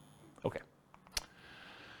sense? Okay.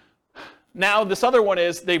 Now, this other one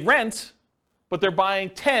is they rent, but they're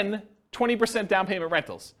buying 20% down payment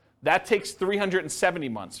rentals. That takes 370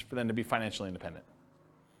 months for them to be financially independent.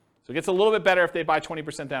 So it gets a little bit better if they buy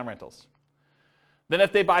 20% down rentals. Then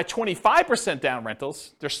if they buy 25% down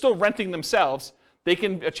rentals, they're still renting themselves, they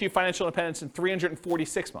can achieve financial independence in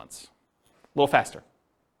 346 months. A little faster.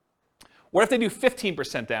 What if they do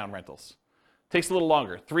 15% down rentals? Takes a little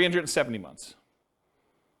longer, 370 months.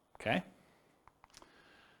 Okay?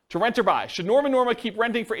 To rent or buy. Should Norm and Norma keep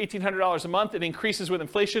renting for $1,800 a month? It increases with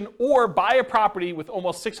inflation, or buy a property with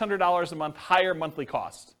almost $600 a month higher monthly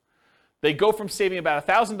cost. They go from saving about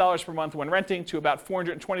 $1,000 per month when renting to about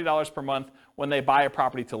 $420 per month when they buy a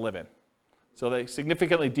property to live in. So they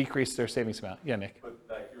significantly decrease their savings amount. Yeah, Nick? But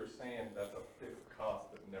like you were saying, that's a fixed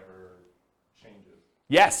cost that never changes.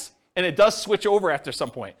 Yes, and it does switch over after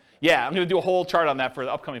some point. Yeah, I'm going to do a whole chart on that for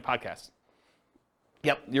the upcoming podcast.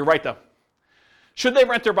 Yep, you're right though. Should they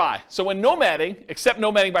rent or buy? So when nomading, except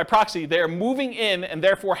nomading by proxy, they are moving in and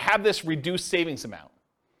therefore have this reduced savings amount.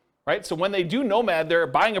 Right? So when they do nomad, they're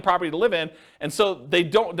buying a property to live in, and so they're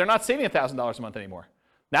not saving $1,000 a month anymore.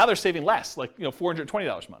 Now they're saving less, like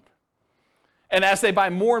 $420 a month. And as they buy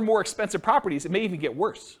more and more expensive properties, it may even get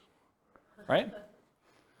worse. Right?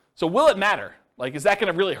 So will it matter? Like, is that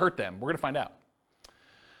going to really hurt them? We're going to find out.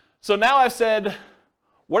 So now I've said,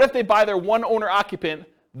 what if they buy their one owner occupant,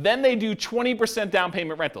 then they do 20% down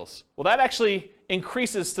payment rentals? Well, that actually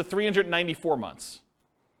increases to 394 months.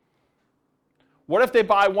 What if they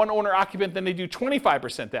buy one owner occupant, then they do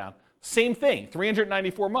 25% down? Same thing,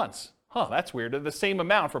 394 months. Huh, that's weird. They're the same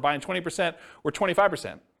amount for buying 20% or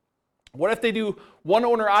 25%. What if they do one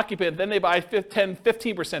owner occupant, then they buy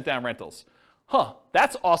 15% down rentals? Huh,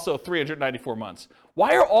 that's also 394 months.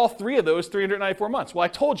 Why are all three of those 394 months? Well, I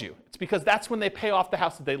told you. It's because that's when they pay off the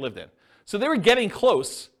house that they lived in. So they were getting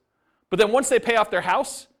close, but then once they pay off their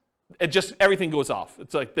house, everything goes off.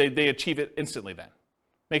 It's like they achieve it instantly then.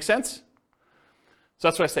 Make sense? So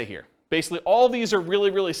that's what I say here. Basically, all these are really,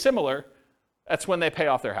 really similar. That's when they pay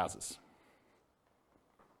off their houses.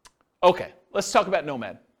 Okay, let's talk about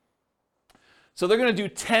Nomad. So they're going to do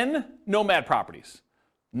 10 Nomad properties.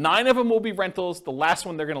 9 of them will be rentals. The last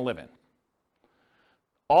one they're going to live in.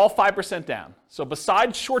 All 5% down. So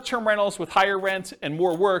besides short-term rentals with higher rent and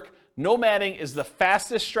more work, nomading is the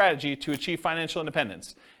fastest strategy to achieve financial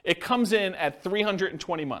independence. It comes in at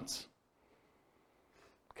 320 months.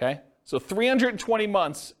 Okay? So 320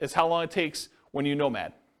 months is how long it takes when you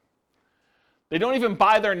nomad. They don't even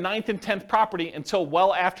buy their 9th and 10th property until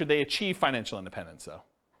well after they achieve financial independence, though.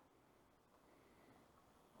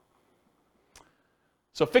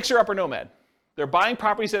 So fixer upper nomad. They're buying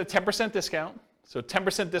properties at a 10% discount. So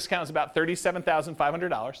 10% discount is about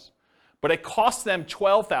 $37,500. But it costs them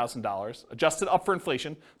 $12,000, adjusted up for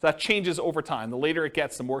inflation. So that changes over time. The later it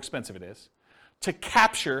gets, the more expensive it is, to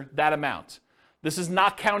capture that amount. This is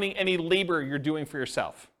not counting any labor you're doing for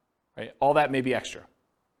yourself. Right? All that may be extra.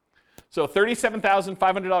 So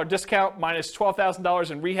 $37,500 discount minus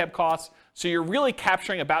 $12,000 in rehab costs. So you're really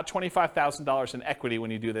capturing about $25,000 in equity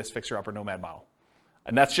when you do this fixer-upper nomad model.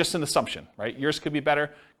 And that's just an assumption, right? Yours could be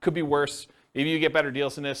better, could be worse. Maybe you get better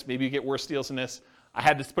deals in this. Maybe you get worse deals in this. I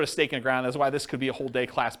had to put a stake in the ground. That's why this could be a whole day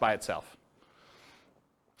class by itself.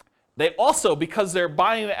 They also, because they're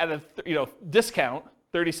buying it at a discount,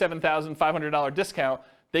 $37,500 discount,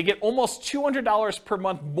 they get almost $200 per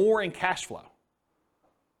month more in cash flow.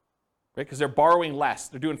 Right? Because they're borrowing less.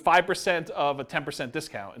 They're doing 5% of a 10%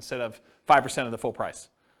 discount instead of 5% of the full price.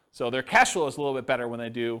 So their cash flow is a little bit better when they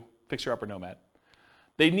do fixer-upper nomad.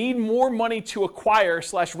 They need more money to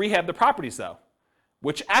acquire/rehab the properties, though,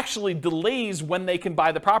 which actually delays when they can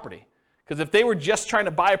buy the property. Because if they were just trying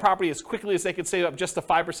to buy a property as quickly as they could save up just a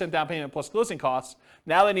 5% down payment plus closing costs,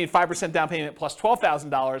 now they need 5% down payment plus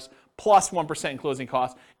 $12,000 plus 1% in closing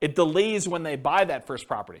costs. It delays when they buy that first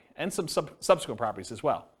property and some subsequent properties as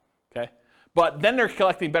well. Okay? But then they're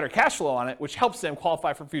collecting better cash flow on it, which helps them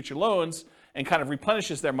qualify for future loans and kind of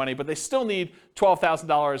replenishes their money, but they still need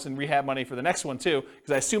 $12,000 in rehab money for the next one too,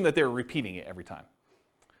 because I assume that they're repeating it every time.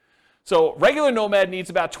 So regular Nomad needs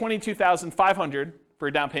about $22,500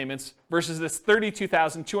 for down payments versus this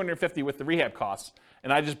 $32,250 with the rehab costs.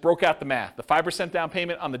 And I just broke out the math. The 5% down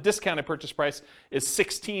payment on the discounted purchase price is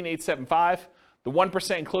 $16,875. The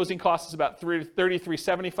 1% in closing costs is about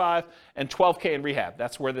 $33,755 and $12K in rehab.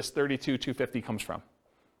 That's where this $32,250 comes from.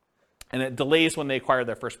 And it delays when they acquire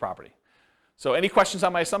their first property. So any questions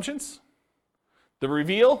on my assumptions? The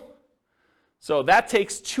reveal. So that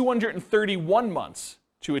takes 231 months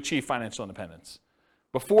to achieve financial independence.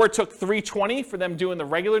 Before it took 320 for them doing the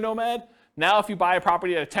regular Nomad. Now if you buy a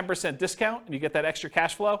property at a 10% discount and you get that extra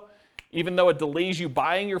cash flow, even though it delays you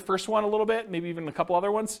buying your first one a little bit, maybe even a couple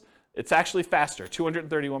other ones, it's actually faster,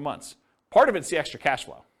 231 months. Part of it's the extra cash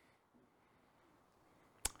flow.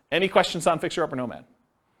 Any questions on fixer-upper Nomad?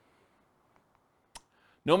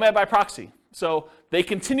 Nomad by proxy. So they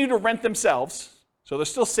continue to rent themselves, so they're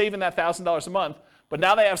still saving that $1,000 a month, but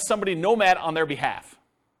now they have somebody Nomad on their behalf.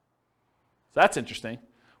 So that's interesting.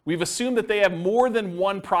 We've assumed that they have more than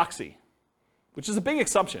one proxy, which is a big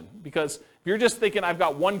assumption, because if you're just thinking I've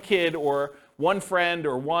got one kid or one friend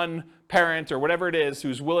or one parent or whatever it is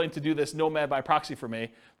who's willing to do this Nomad by proxy for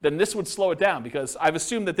me, then this would slow it down, because I've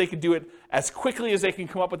assumed that they could do it as quickly as they can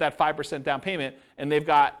come up with that 5% down payment, and they've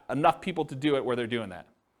got enough people to do it where they're doing that.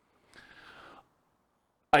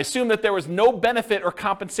 I assume that there was no benefit or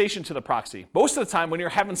compensation to the proxy. Most of the time when you're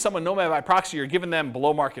having someone nomad by proxy, you're giving them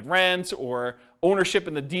below market rent or ownership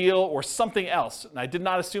in the deal or something else. And I did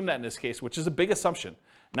not assume that in this case, which is a big assumption.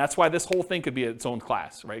 And that's why this whole thing could be its own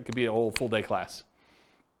class, right? It could be a whole full day class.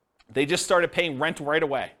 They just started paying rent right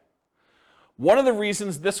away. One of the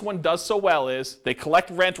reasons this one does so well is they collect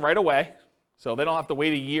rent right away, so they don't have to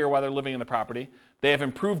wait a year while they're living in the property. They have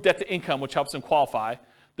improved debt to income, which helps them qualify.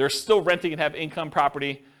 They're still renting and have income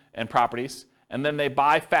property and properties, and then they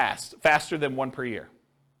buy faster than one per year,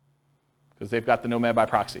 because they've got the Nomad by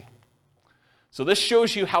proxy. So this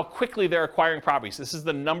shows you how quickly they're acquiring properties. This is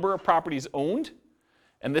the number of properties owned,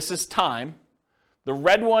 and this is time. The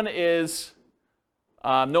red one is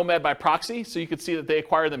Nomad by proxy, so you can see that they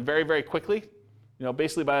acquire them very, very quickly. You know,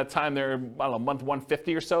 basically by the time they're, I don't know, month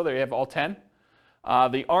 150 or so, they have all 10.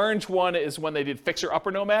 The orange one is when they did Fixer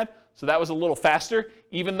Upper Nomad, so that was a little faster,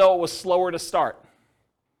 even though it was slower to start.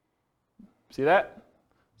 See that?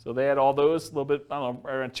 So they had all those, a little bit, I don't know,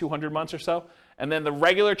 around 200 months or so. And then the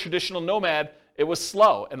regular traditional Nomad, it was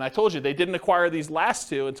slow. And I told you, they didn't acquire these last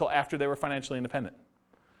two until after they were financially independent.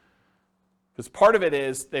 Because part of it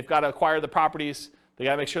is they've got to acquire the properties, they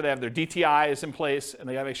got to make sure they have their DTIs in place, and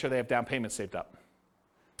they got to make sure they have down payments saved up.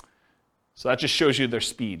 So that just shows you their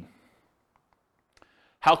speed.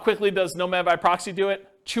 How quickly does Nomad by proxy do it?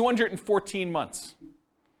 214 months.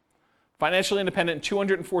 Financially independent,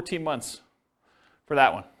 214 months for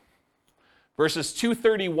that one. Versus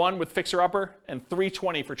 231 with Fixer Upper and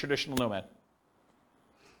 320 for traditional Nomad.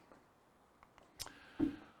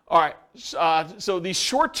 All right, so these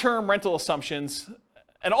short-term rental assumptions,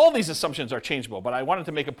 and all these assumptions are changeable, but I wanted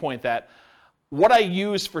to make a point that what I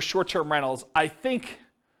use for short-term rentals, I think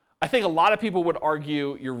a lot of people would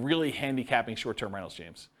argue you're really handicapping short-term rentals,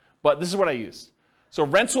 James. But this is what I use. So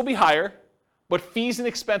rents will be higher, but fees and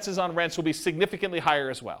expenses on rents will be significantly higher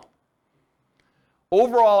as well.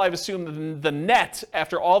 Overall, I've assumed the net,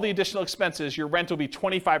 after all the additional expenses, your rent will be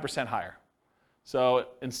 25% higher. So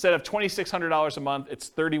instead of $2,600 a month, it's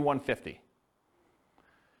 $3,150.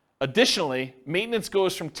 Additionally, maintenance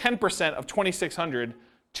goes from 10% of $2,600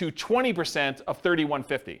 to 20% of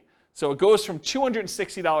 $3,150. So it goes from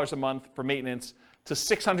 $260 a month for maintenance to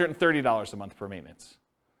 $630 a month for maintenance.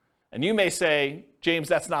 And you may say, James,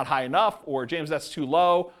 that's not high enough, or James, that's too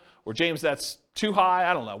low, or James, that's too high.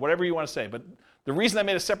 I don't know, whatever you want to say. But the reason I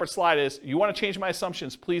made a separate slide is, you want to change my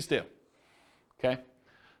assumptions, please do. Okay?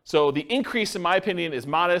 So the increase, in my opinion, is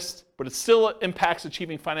modest, but it still impacts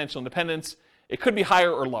achieving financial independence. It could be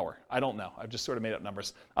higher or lower. I don't know. I've just sort of made up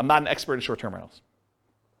numbers. I'm not an expert in short-term rentals.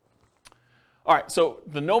 All right, so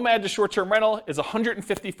the Nomad to short-term rental is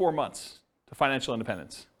 154 months to financial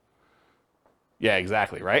independence. Yeah,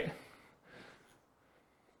 exactly, right?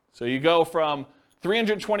 So you go from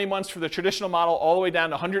 320 months for the traditional model all the way down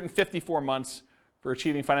to 154 months for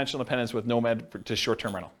achieving financial independence with Nomad to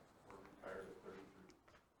short-term rental.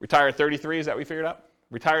 Retire at 33, is that what we figured out?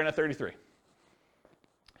 Retiring at 33.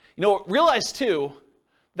 You know, realize too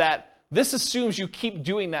that this assumes you keep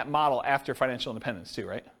doing that model after financial independence too,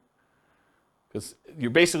 right? Because you're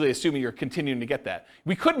basically assuming you're continuing to get that.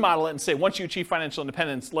 We could model it and say, once you achieve financial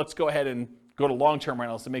independence, let's go ahead and go to long-term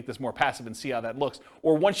rentals to make this more passive and see how that looks.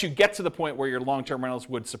 Or once you get to the point where your long-term rentals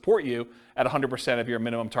would support you at 100% of your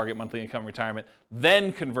minimum target monthly income retirement,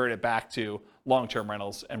 then convert it back to long-term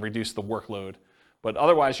rentals and reduce the workload. But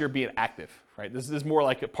otherwise, you're being active, right? This is more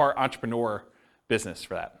like a part entrepreneur business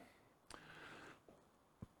for that.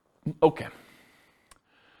 Okay.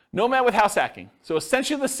 Nomad with house hacking. So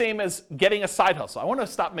essentially the same as getting a side hustle. I want to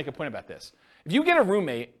stop and make a point about this. If you get a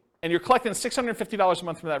roommate and you're collecting $650 a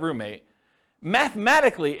month from that roommate,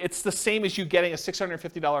 mathematically, it's the same as you getting a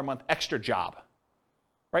 $650 a month extra job,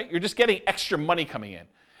 right? You're just getting extra money coming in.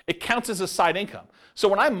 It counts as a side income. So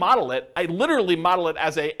when I model it, I literally model it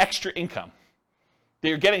as an extra income.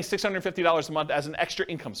 You're getting $650 a month as an extra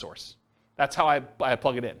income source. That's how I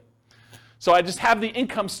plug it in. So I just have the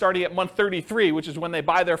income starting at month 33, which is when they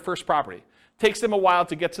buy their first property. Takes them a while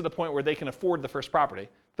to get to the point where they can afford the first property,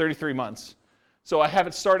 33 months. So I have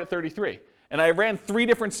it start at 33. And I ran 3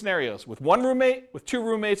 different scenarios, with 1 roommate, with 2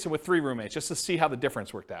 roommates, and with 3 roommates, just to see how the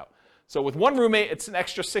difference worked out. So with 1 roommate, it's an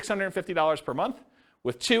extra $650 per month.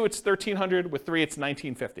 With 2, it's $1,300. With 3, it's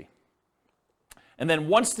 $1,950. And then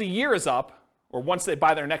once the year is up, or once they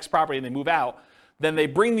buy their next property and they move out, then they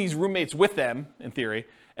bring these roommates with them, in theory,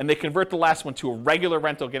 and they convert the last one to a regular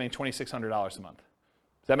rental getting $2,600 a month.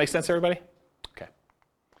 Does that make sense, everybody? Okay.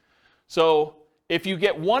 So if you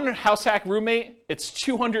get 1 house hack roommate, it's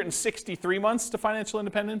 263 months to financial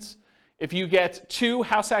independence. If you get 2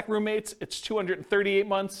 house hack roommates, it's 238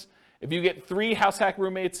 months. If you get 3 house hack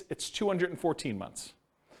roommates, it's 214 months.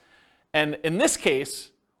 And in this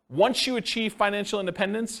case, once you achieve financial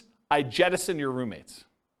independence, I jettison your roommates.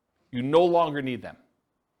 You no longer need them.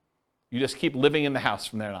 You just keep living in the house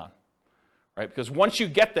from there on, right? Because once you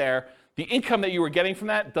get there, the income that you were getting from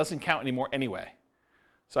that doesn't count anymore anyway.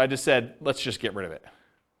 So I just said, let's just get rid of it.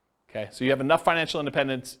 Okay, so you have enough financial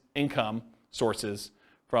independence income sources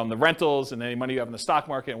from the rentals and any money you have in the stock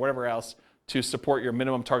market and whatever else to support your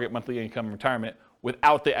minimum target monthly income in retirement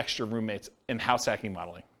without the extra roommates in house hacking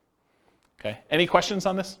modeling. Okay, any questions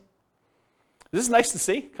on this? This is nice to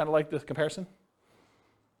see, kind of like the comparison.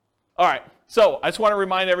 All right, so I just want to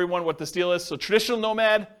remind everyone what this deal is. So traditional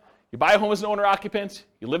Nomad, you buy a home as an owner-occupant,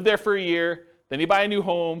 you live there for a year, then you buy a new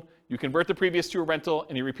home, you convert the previous to a rental,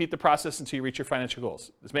 and you repeat the process until you reach your financial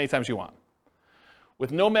goals, as many times as you want.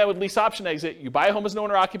 With Nomad with lease option exit, you buy a home as an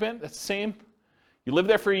owner-occupant, that's the same. You live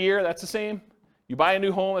there for a year, that's the same. You buy a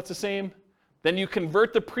new home, that's the same. Then you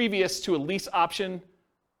convert the previous to a lease option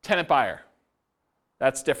tenant buyer.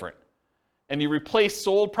 That's different. And you replace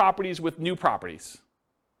sold properties with new properties.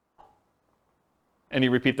 And you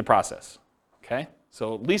repeat the process, okay?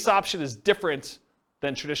 So lease option is different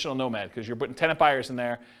than traditional Nomad because you're putting tenant buyers in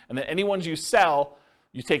there, and then any ones you sell,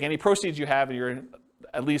 you take any proceeds you have, and you're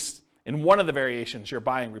at least in one of the variations, you're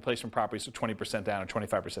buying replacement properties with 20% down or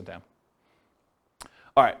 25% down.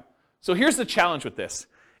 All right, so here's the challenge with this.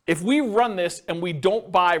 If we run this and we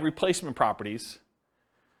don't buy replacement properties,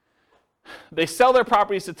 they sell their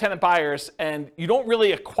properties to tenant buyers, and you don't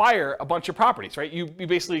really acquire a bunch of properties, right? You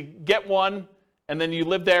basically get one, and then you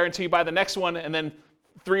live there until you buy the next one, and then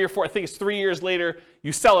 3 or 4, I think it's 3 years later,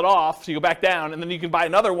 you sell it off, so you go back down, and then you can buy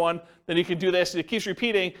another one, then you can do this, and it keeps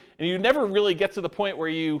repeating, and you never really get to the point where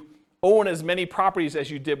you own as many properties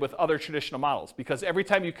as you did with other traditional models, because every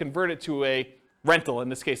time you convert it to a rental, in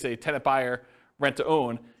this case a tenant buyer, rent to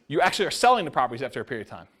own, you actually are selling the properties after a period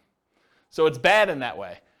of time. So it's bad in that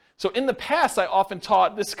way. So in the past, I often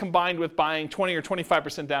taught this combined with buying 20 or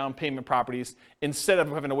 25% down payment properties instead of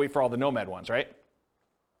having to wait for all the Nomad ones, right?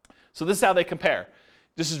 So this is how they compare.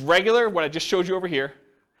 This is regular, what I just showed you over here.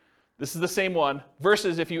 This is the same one,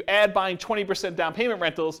 versus if you add buying 20% down payment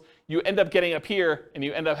rentals, you end up getting up here and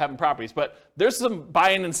you end up having properties. But there's some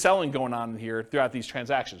buying and selling going on here throughout these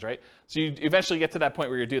transactions, right? So you eventually get to that point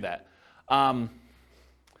where you do that.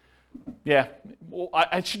 Yeah, well,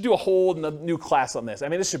 I should do a whole new class on this. I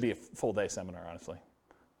mean, this should be a full day seminar, honestly,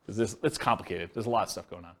 because it's complicated. There's a lot of stuff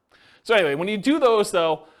going on. So anyway, when you do those,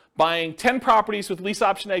 though, buying 10 properties with lease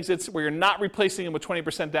option exits where you're not replacing them with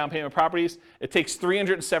 20% down payment properties, it takes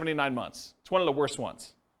 379 months. It's one of the worst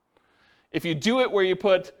ones. If you do it where you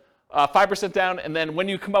put 5% down, and then when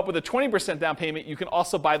you come up with a 20% down payment, you can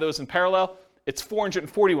also buy those in parallel, it's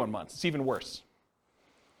 441 months. It's even worse.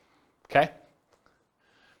 Okay?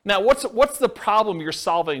 Now, what's the problem you're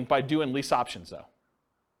solving by doing lease options, though?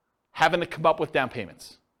 Having to come up with down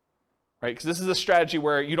payments, right? Because this is a strategy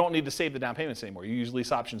where you don't need to save the down payments anymore. You use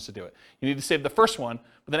lease options to do it. You need to save the first one,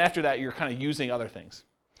 but then after that, you're kind of using other things.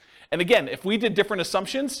 And again, if we did different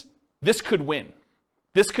assumptions, this could win.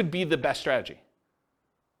 This could be the best strategy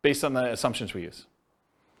based on the assumptions we use.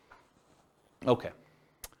 Okay.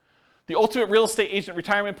 The ultimate real estate agent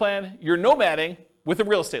retirement plan, you're nomading with a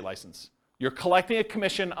real estate license. You're collecting a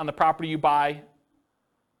commission on the property you buy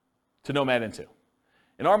to Nomad into.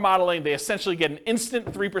 In our modeling, they essentially get an instant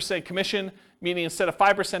 3% commission, meaning instead of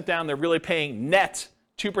 5% down, they're really paying net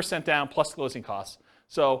 2% down plus closing costs.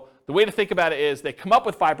 So the way to think about it is they come up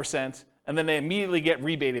with 5%, and then they immediately get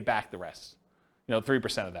rebated back the rest.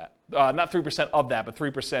 3% of that. Not 3% of that, but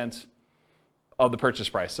 3% of the purchase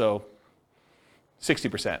price, so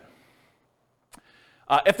 60%.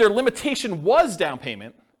 If their limitation was down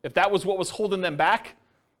payment, if that was what was holding them back,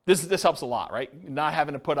 this helps a lot, right? Not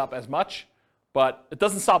having to put up as much, but it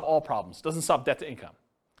doesn't solve all problems. It doesn't solve debt to income.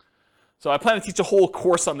 So I plan to teach a whole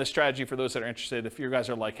course on this strategy for those that are interested. If you guys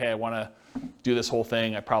are like, hey, I want to do this whole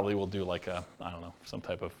thing, I probably will do like some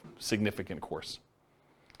type of significant course.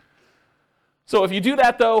 So if you do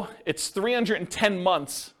that, though, it's 310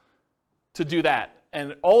 months to do that.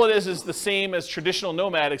 And all it is the same as traditional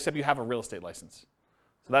Nomad, except you have a real estate license.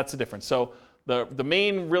 So that's the difference. So the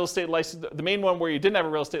main real estate license, the main one where you didn't have a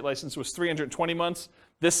real estate license was 320 months.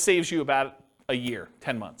 This saves you about a year,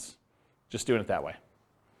 10 months, just doing it that way.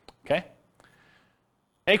 Okay?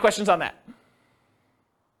 Any questions on that?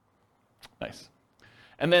 Nice.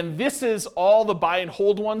 And then this is all the buy and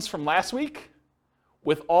hold ones from last week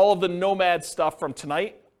with all of the Nomad stuff from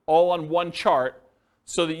tonight, all on one chart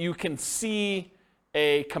so that you can see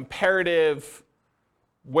a comparative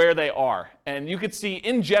where they are. And you can see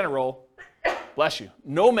in general, bless you,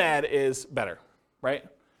 Nomad is better, right?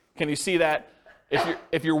 Can you see that?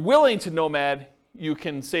 If you're willing to Nomad, you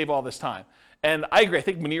can save all this time. And I agree. I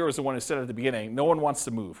think Munir was the one who said at the beginning, no one wants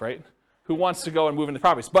to move, right? Who wants to go and move into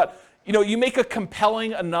properties? But you make a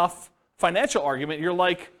compelling enough financial argument. You're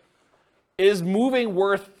like, is moving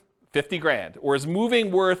worth 50 grand? Or is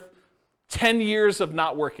moving worth 10 years of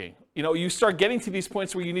not working? You start getting to these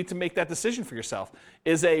points where you need to make that decision for yourself.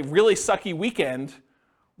 Is a really sucky weekend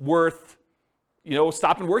worth,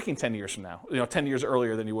 stopping working 10 years from now? 10 years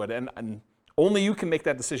earlier than you would. And only you can make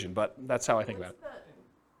that decision, but that's how I think about it. What's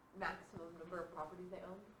the maximum number of properties they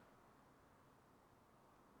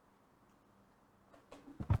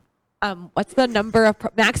own? What's the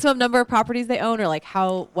maximum number of properties they own, or like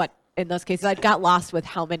what in those cases? I got lost with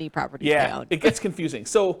how many properties they own. It gets confusing.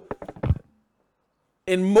 So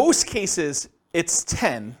in most cases, it's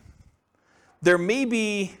 10. There may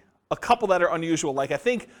be a couple that are unusual. Like I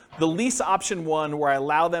think the lease option one where I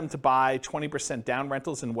allow them to buy 20% down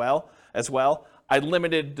rentals as well, I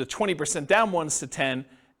limited the 20% down ones to 10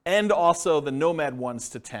 and also the Nomad ones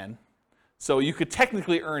to 10. So you could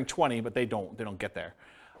technically earn 20, but they don't get there.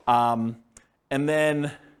 And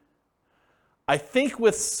then I think I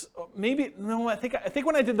think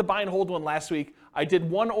when I did the buy and hold one last week, I did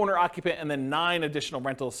one owner occupant and then 9 additional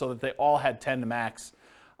rentals so that they all had 10 to max.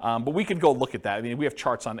 But we could go look at that. I mean, we have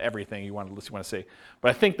charts on everything you want to see. But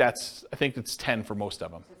I think it's 10 for most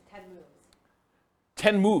of them. So it's 10 moves.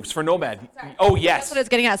 10 moves for Nomad. Sorry. Oh, yes. That's what it's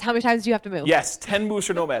getting at. Is how many times do you have to move? Yes, 10 moves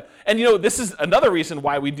for Nomad. And this is another reason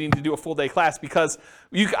why we need to do a full day class, because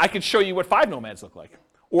I could show you what 5 Nomads look like.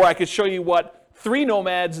 Or I could show you what 3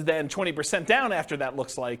 Nomads, then 20% down after that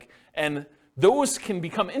looks like. And those can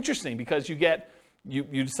become interesting because you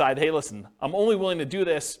decide, hey, listen, I'm only willing to do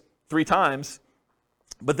this 3 times,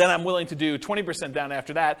 but then I'm willing to do 20% down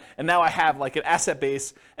after that. And now I have like an asset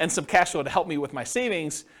base and some cash flow to help me with my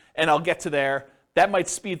savings, and I'll get to there. That might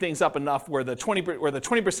speed things up enough where the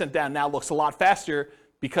 20% down now looks a lot faster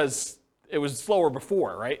because it was slower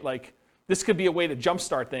before, right? Like this could be a way to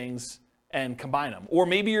jumpstart things and combine them. Or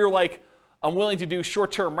maybe you're like, I'm willing to do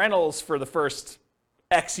short-term rentals for the first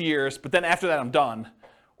X years, but then after that I'm done.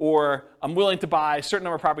 Or I'm willing to buy a certain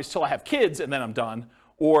number of properties till I have kids and then I'm done.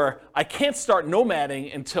 Or I can't start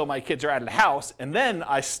nomading until my kids are out of the house and then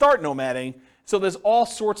I start nomading. So there's all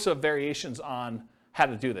sorts of variations on how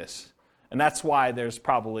to do this. And that's why there's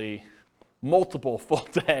probably multiple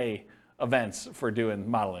full-day events for doing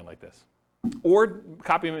modeling like this. Or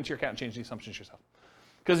copy them into your account and change the assumptions yourself.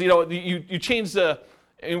 Because you change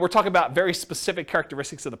and we're talking about very specific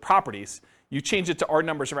characteristics of the properties. You change it to our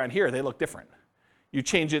numbers around here, they look different. You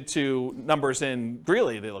change it to numbers in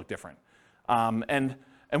Greeley, they look different. And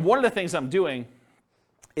one of the things I'm doing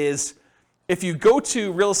is if you go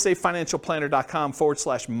to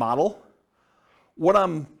realestatefinancialplanner.com/model, what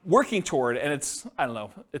I'm working toward, and it's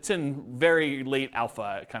in very late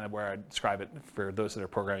alpha, kind of where I describe it for those that are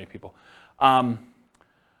programming people. I'm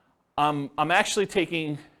actually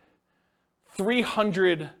taking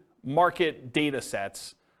 300 market data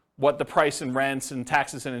sets, what the price and rents and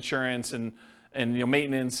taxes and insurance and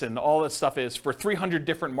maintenance and all that stuff is for 300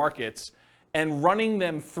 different markets, and running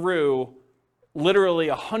them through literally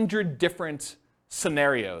 100 different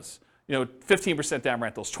scenarios. 15% down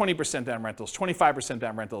rentals, 20% down rentals, 25%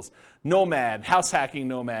 down rentals, Nomad, house hacking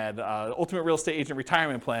Nomad, ultimate real estate agent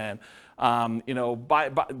retirement plan,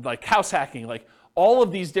 like house hacking, like all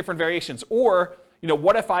of these different variations. Or,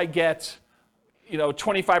 what if I get,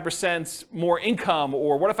 25% more income,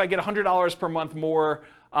 or what if I get $100 per month more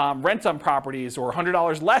rent on properties, or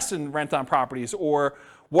 $100 less in rent on properties, or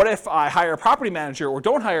what if I hire a property manager or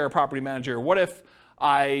don't hire a property manager? What if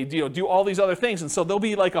I do all these other things? And so there'll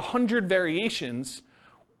be like 100 variations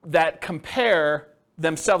that compare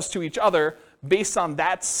themselves to each other based on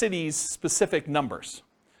that city's specific numbers.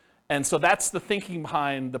 And so that's the thinking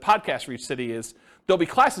behind the podcast for each city is there'll be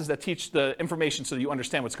classes that teach the information so that you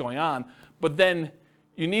understand what's going on, but then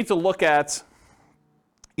you need to look at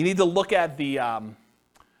the, I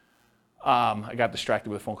got distracted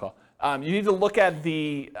with a phone call. You need to look at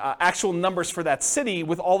the actual numbers for that city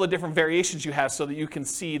with all the different variations you have so that you can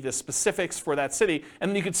see the specifics for that city. And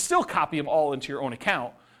then you can still copy them all into your own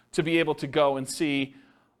account to be able to go and see,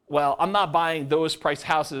 well, I'm not buying those price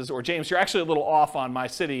houses, or James, you're actually a little off on my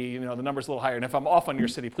city, the number's a little higher. And if I'm off on your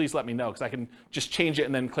city, please let me know, because I can just change it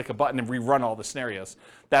and then click a button and rerun all the scenarios.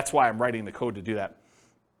 That's why I'm writing the code to do that.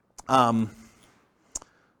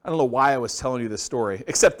 I don't know why I was telling you this story,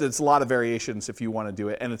 except that it's a lot of variations if you want to do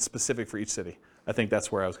it, and it's specific for each city. I think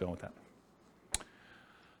that's where I was going with that.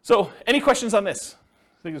 So, any questions on this?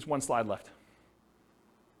 I think there's one slide left.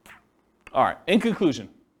 All right, in conclusion,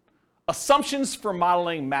 assumptions for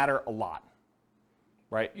modeling matter a lot.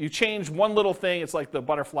 right? You change one little thing, it's like the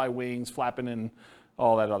butterfly wings flapping and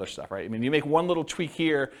all that other stuff, right? I mean, you make one little tweak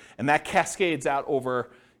here, and that cascades out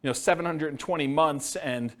over 720 months,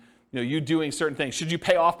 and you doing certain things. Should you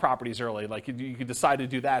pay off properties early? Like you could decide to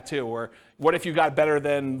do that too. Or what if you got better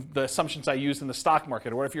than the assumptions I used in the stock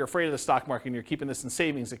market? Or what if you're afraid of the stock market and you're keeping this in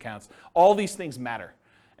savings accounts? All these things matter.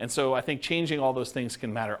 And so I think changing all those things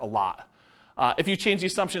can matter a lot. If you change the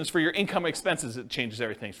assumptions for your income expenses, it changes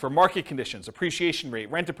everything. For market conditions, appreciation rate,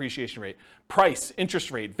 rent appreciation rate, price,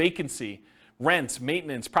 interest rate, vacancy, rent,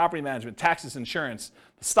 maintenance, property management, taxes, insurance,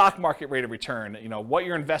 the stock market rate of return, what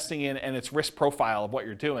you're investing in and its risk profile of what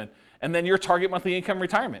you're doing, and then your target monthly income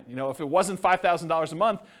retirement. If it wasn't $5,000 a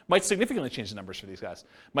month, might significantly change the numbers for these guys.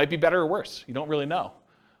 Might be better or worse. You don't really know.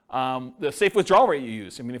 The safe withdrawal rate you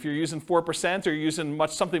use. I mean, if you're using 4% or you're using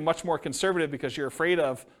something much more conservative because you're afraid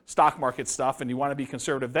of stock market stuff and you want to be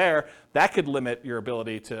conservative there, that could limit your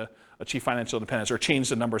ability to achieve financial independence or change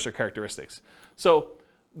the numbers or characteristics. So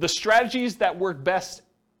the strategies that work best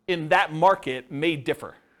in that market may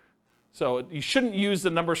differ. So you shouldn't use the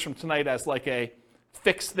numbers from tonight as like a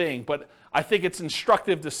fixed thing, but I think it's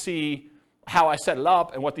instructive to see how I set it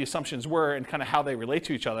up and what the assumptions were and kind of how they relate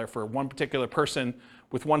to each other for one particular person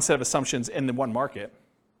with one set of assumptions in the one market.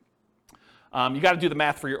 You got to do the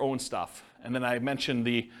math for your own stuff. And then I mentioned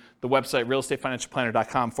the website,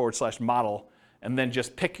 realestatefinancialplanner.com/model, and then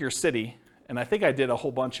just pick your city. And I think I did a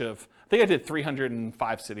whole bunch of, I think I did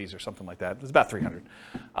 305 cities or something like that. It was about 300.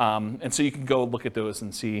 And so you can go look at those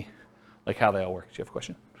and see like how they all work. Do you have a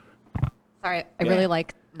question? Sorry, I really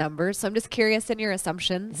like numbers. So I'm just curious in your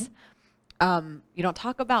assumptions, you don't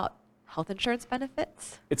talk about health insurance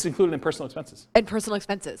benefits? It's included in personal expenses. And personal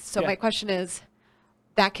expenses. So my question is,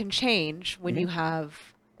 that can change when you have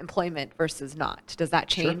employment versus not. Does that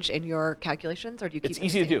change in your calculations, or do you keep it? It's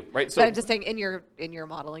easy to do, right? So I'm just saying, in your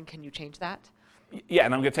modeling, can you change that? Yeah,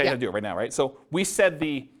 and I'm going to tell you how to do it right now, right? So we said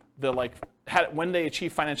when they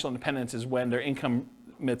achieve financial independence is when their income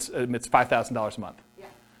emits $5,000 a month. Yeah.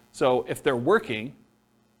 So if they're working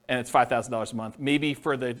and it's $5,000 a month, maybe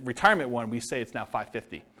for the retirement one, we say it's now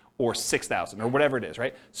 $550 or $6,000 or whatever it is,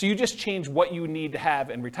 right? So you just change what you need to have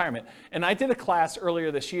in retirement. And I did a class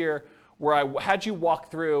earlier this year where I had you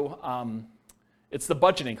walk through, it's the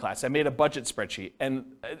budgeting class. I made a budget spreadsheet, and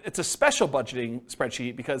it's a special budgeting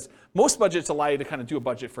spreadsheet because most budgets allow you to kind of do a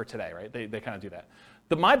budget for today, right? They kind of do that.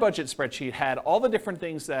 My budget spreadsheet had all the different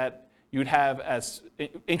things that you'd have as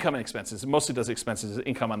income and expenses. It mostly does expenses,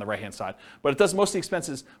 income on the right-hand side, but it does mostly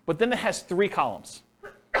expenses, but then it has 3 columns.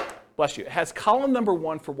 Bless you. It has column number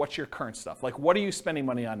 1 for what's your current stuff, like what are you spending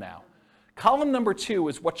money on now? Column number 2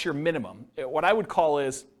 is what's your minimum. What I would call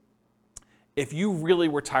is if you really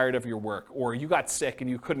were tired of your work, or you got sick and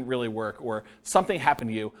you couldn't really work, or something happened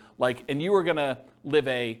to you, and you were gonna live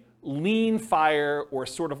a lean fire, or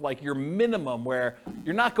sort of like your minimum where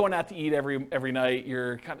you're not going out to eat every night,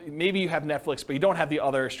 maybe you have Netflix, but you don't have the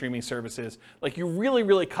other streaming services. Like you really,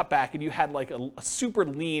 really cut back and you had like a super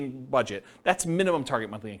lean budget. That's minimum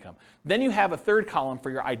target monthly income. Then you have a 3rd column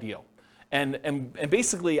for your ideal. And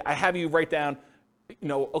basically I have you write down,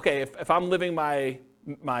 okay, if I'm living my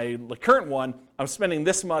current one, I'm spending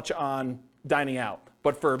this much on dining out.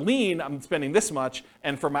 But for lean, I'm spending this much,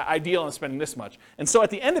 and for my ideal, I'm spending this much. And so at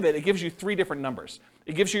the end of it, it gives you 3 different numbers.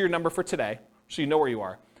 It gives you your number for today, so you know where you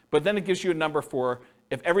are. But then it gives you a number for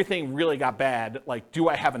if everything really got bad, like do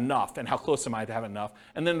I have enough, and how close am I to have enough?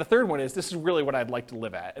 And then the 3rd one is this is really what I'd like to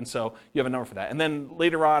live at. And so you have a number for that. And then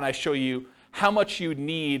later on, I show you how much you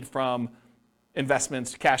need from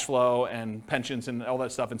investments, cash flow, and pensions, and all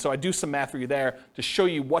that stuff. And so I do some math for you there to show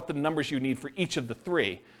you what the numbers you need for each of the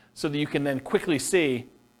 3, so that you can then quickly see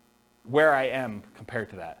where I am compared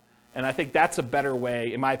to that. And I think that's a better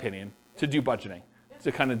way, in my opinion, to do budgeting,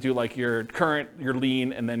 to kind of do like your current, your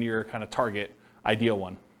lean, and then your kind of target ideal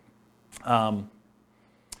one.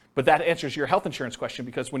 But that answers your health insurance question,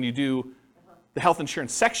 because when you do the health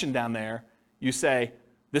insurance section down there, you say,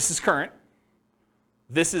 this is current.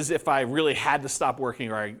 This is if I really had to stop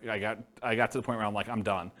working, or I got to the point where I'm like, I'm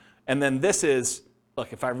done. And then this is,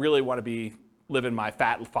 look, if I really want to be living my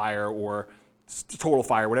fat fire or total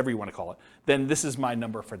fire, whatever you want to call it, then this is my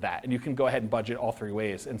number for that. And you can go ahead and budget all 3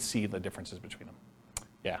 ways and see the differences between them.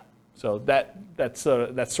 Yeah. So that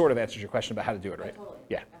sort of answers your question about how to do it, right? Totally.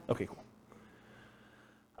 Yeah. Okay, cool.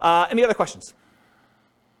 Any other questions?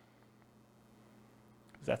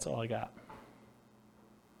 That's all I got.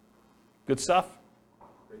 Good stuff?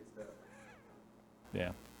 Great stuff.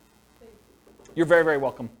 Yeah. You're very, very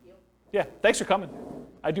welcome. Yeah, thanks for coming.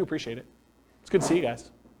 I do appreciate it. It's good to see you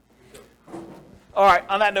guys. All right,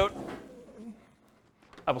 on that note,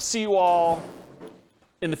 I will see you all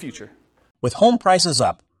in the future. With home prices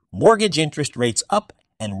up, mortgage interest rates up,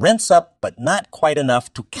 and rents up but not quite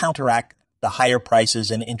enough to counteract the higher prices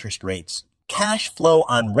and interest rates, cash flow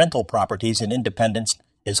on rental properties in Independence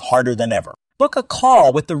is harder than ever. Book a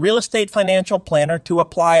call with the Real Estate Financial Planner to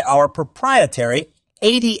apply our proprietary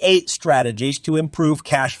 88 strategies to improve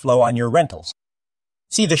cash flow on your rentals.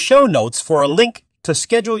 See the show notes for a link to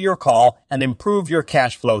schedule your call and improve your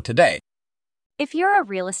cash flow today. If you're a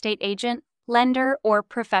real estate agent, lender, or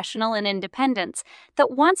professional in Independence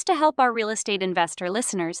that wants to help our real estate investor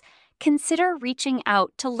listeners, consider reaching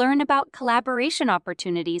out to learn about collaboration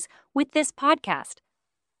opportunities with this podcast.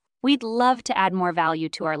 We'd love to add more value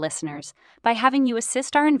to our listeners by having you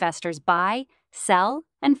assist our investors buy, sell,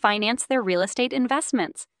 and finance their real estate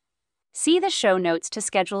investments. See the show notes to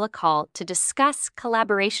schedule a call to discuss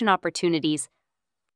collaboration opportunities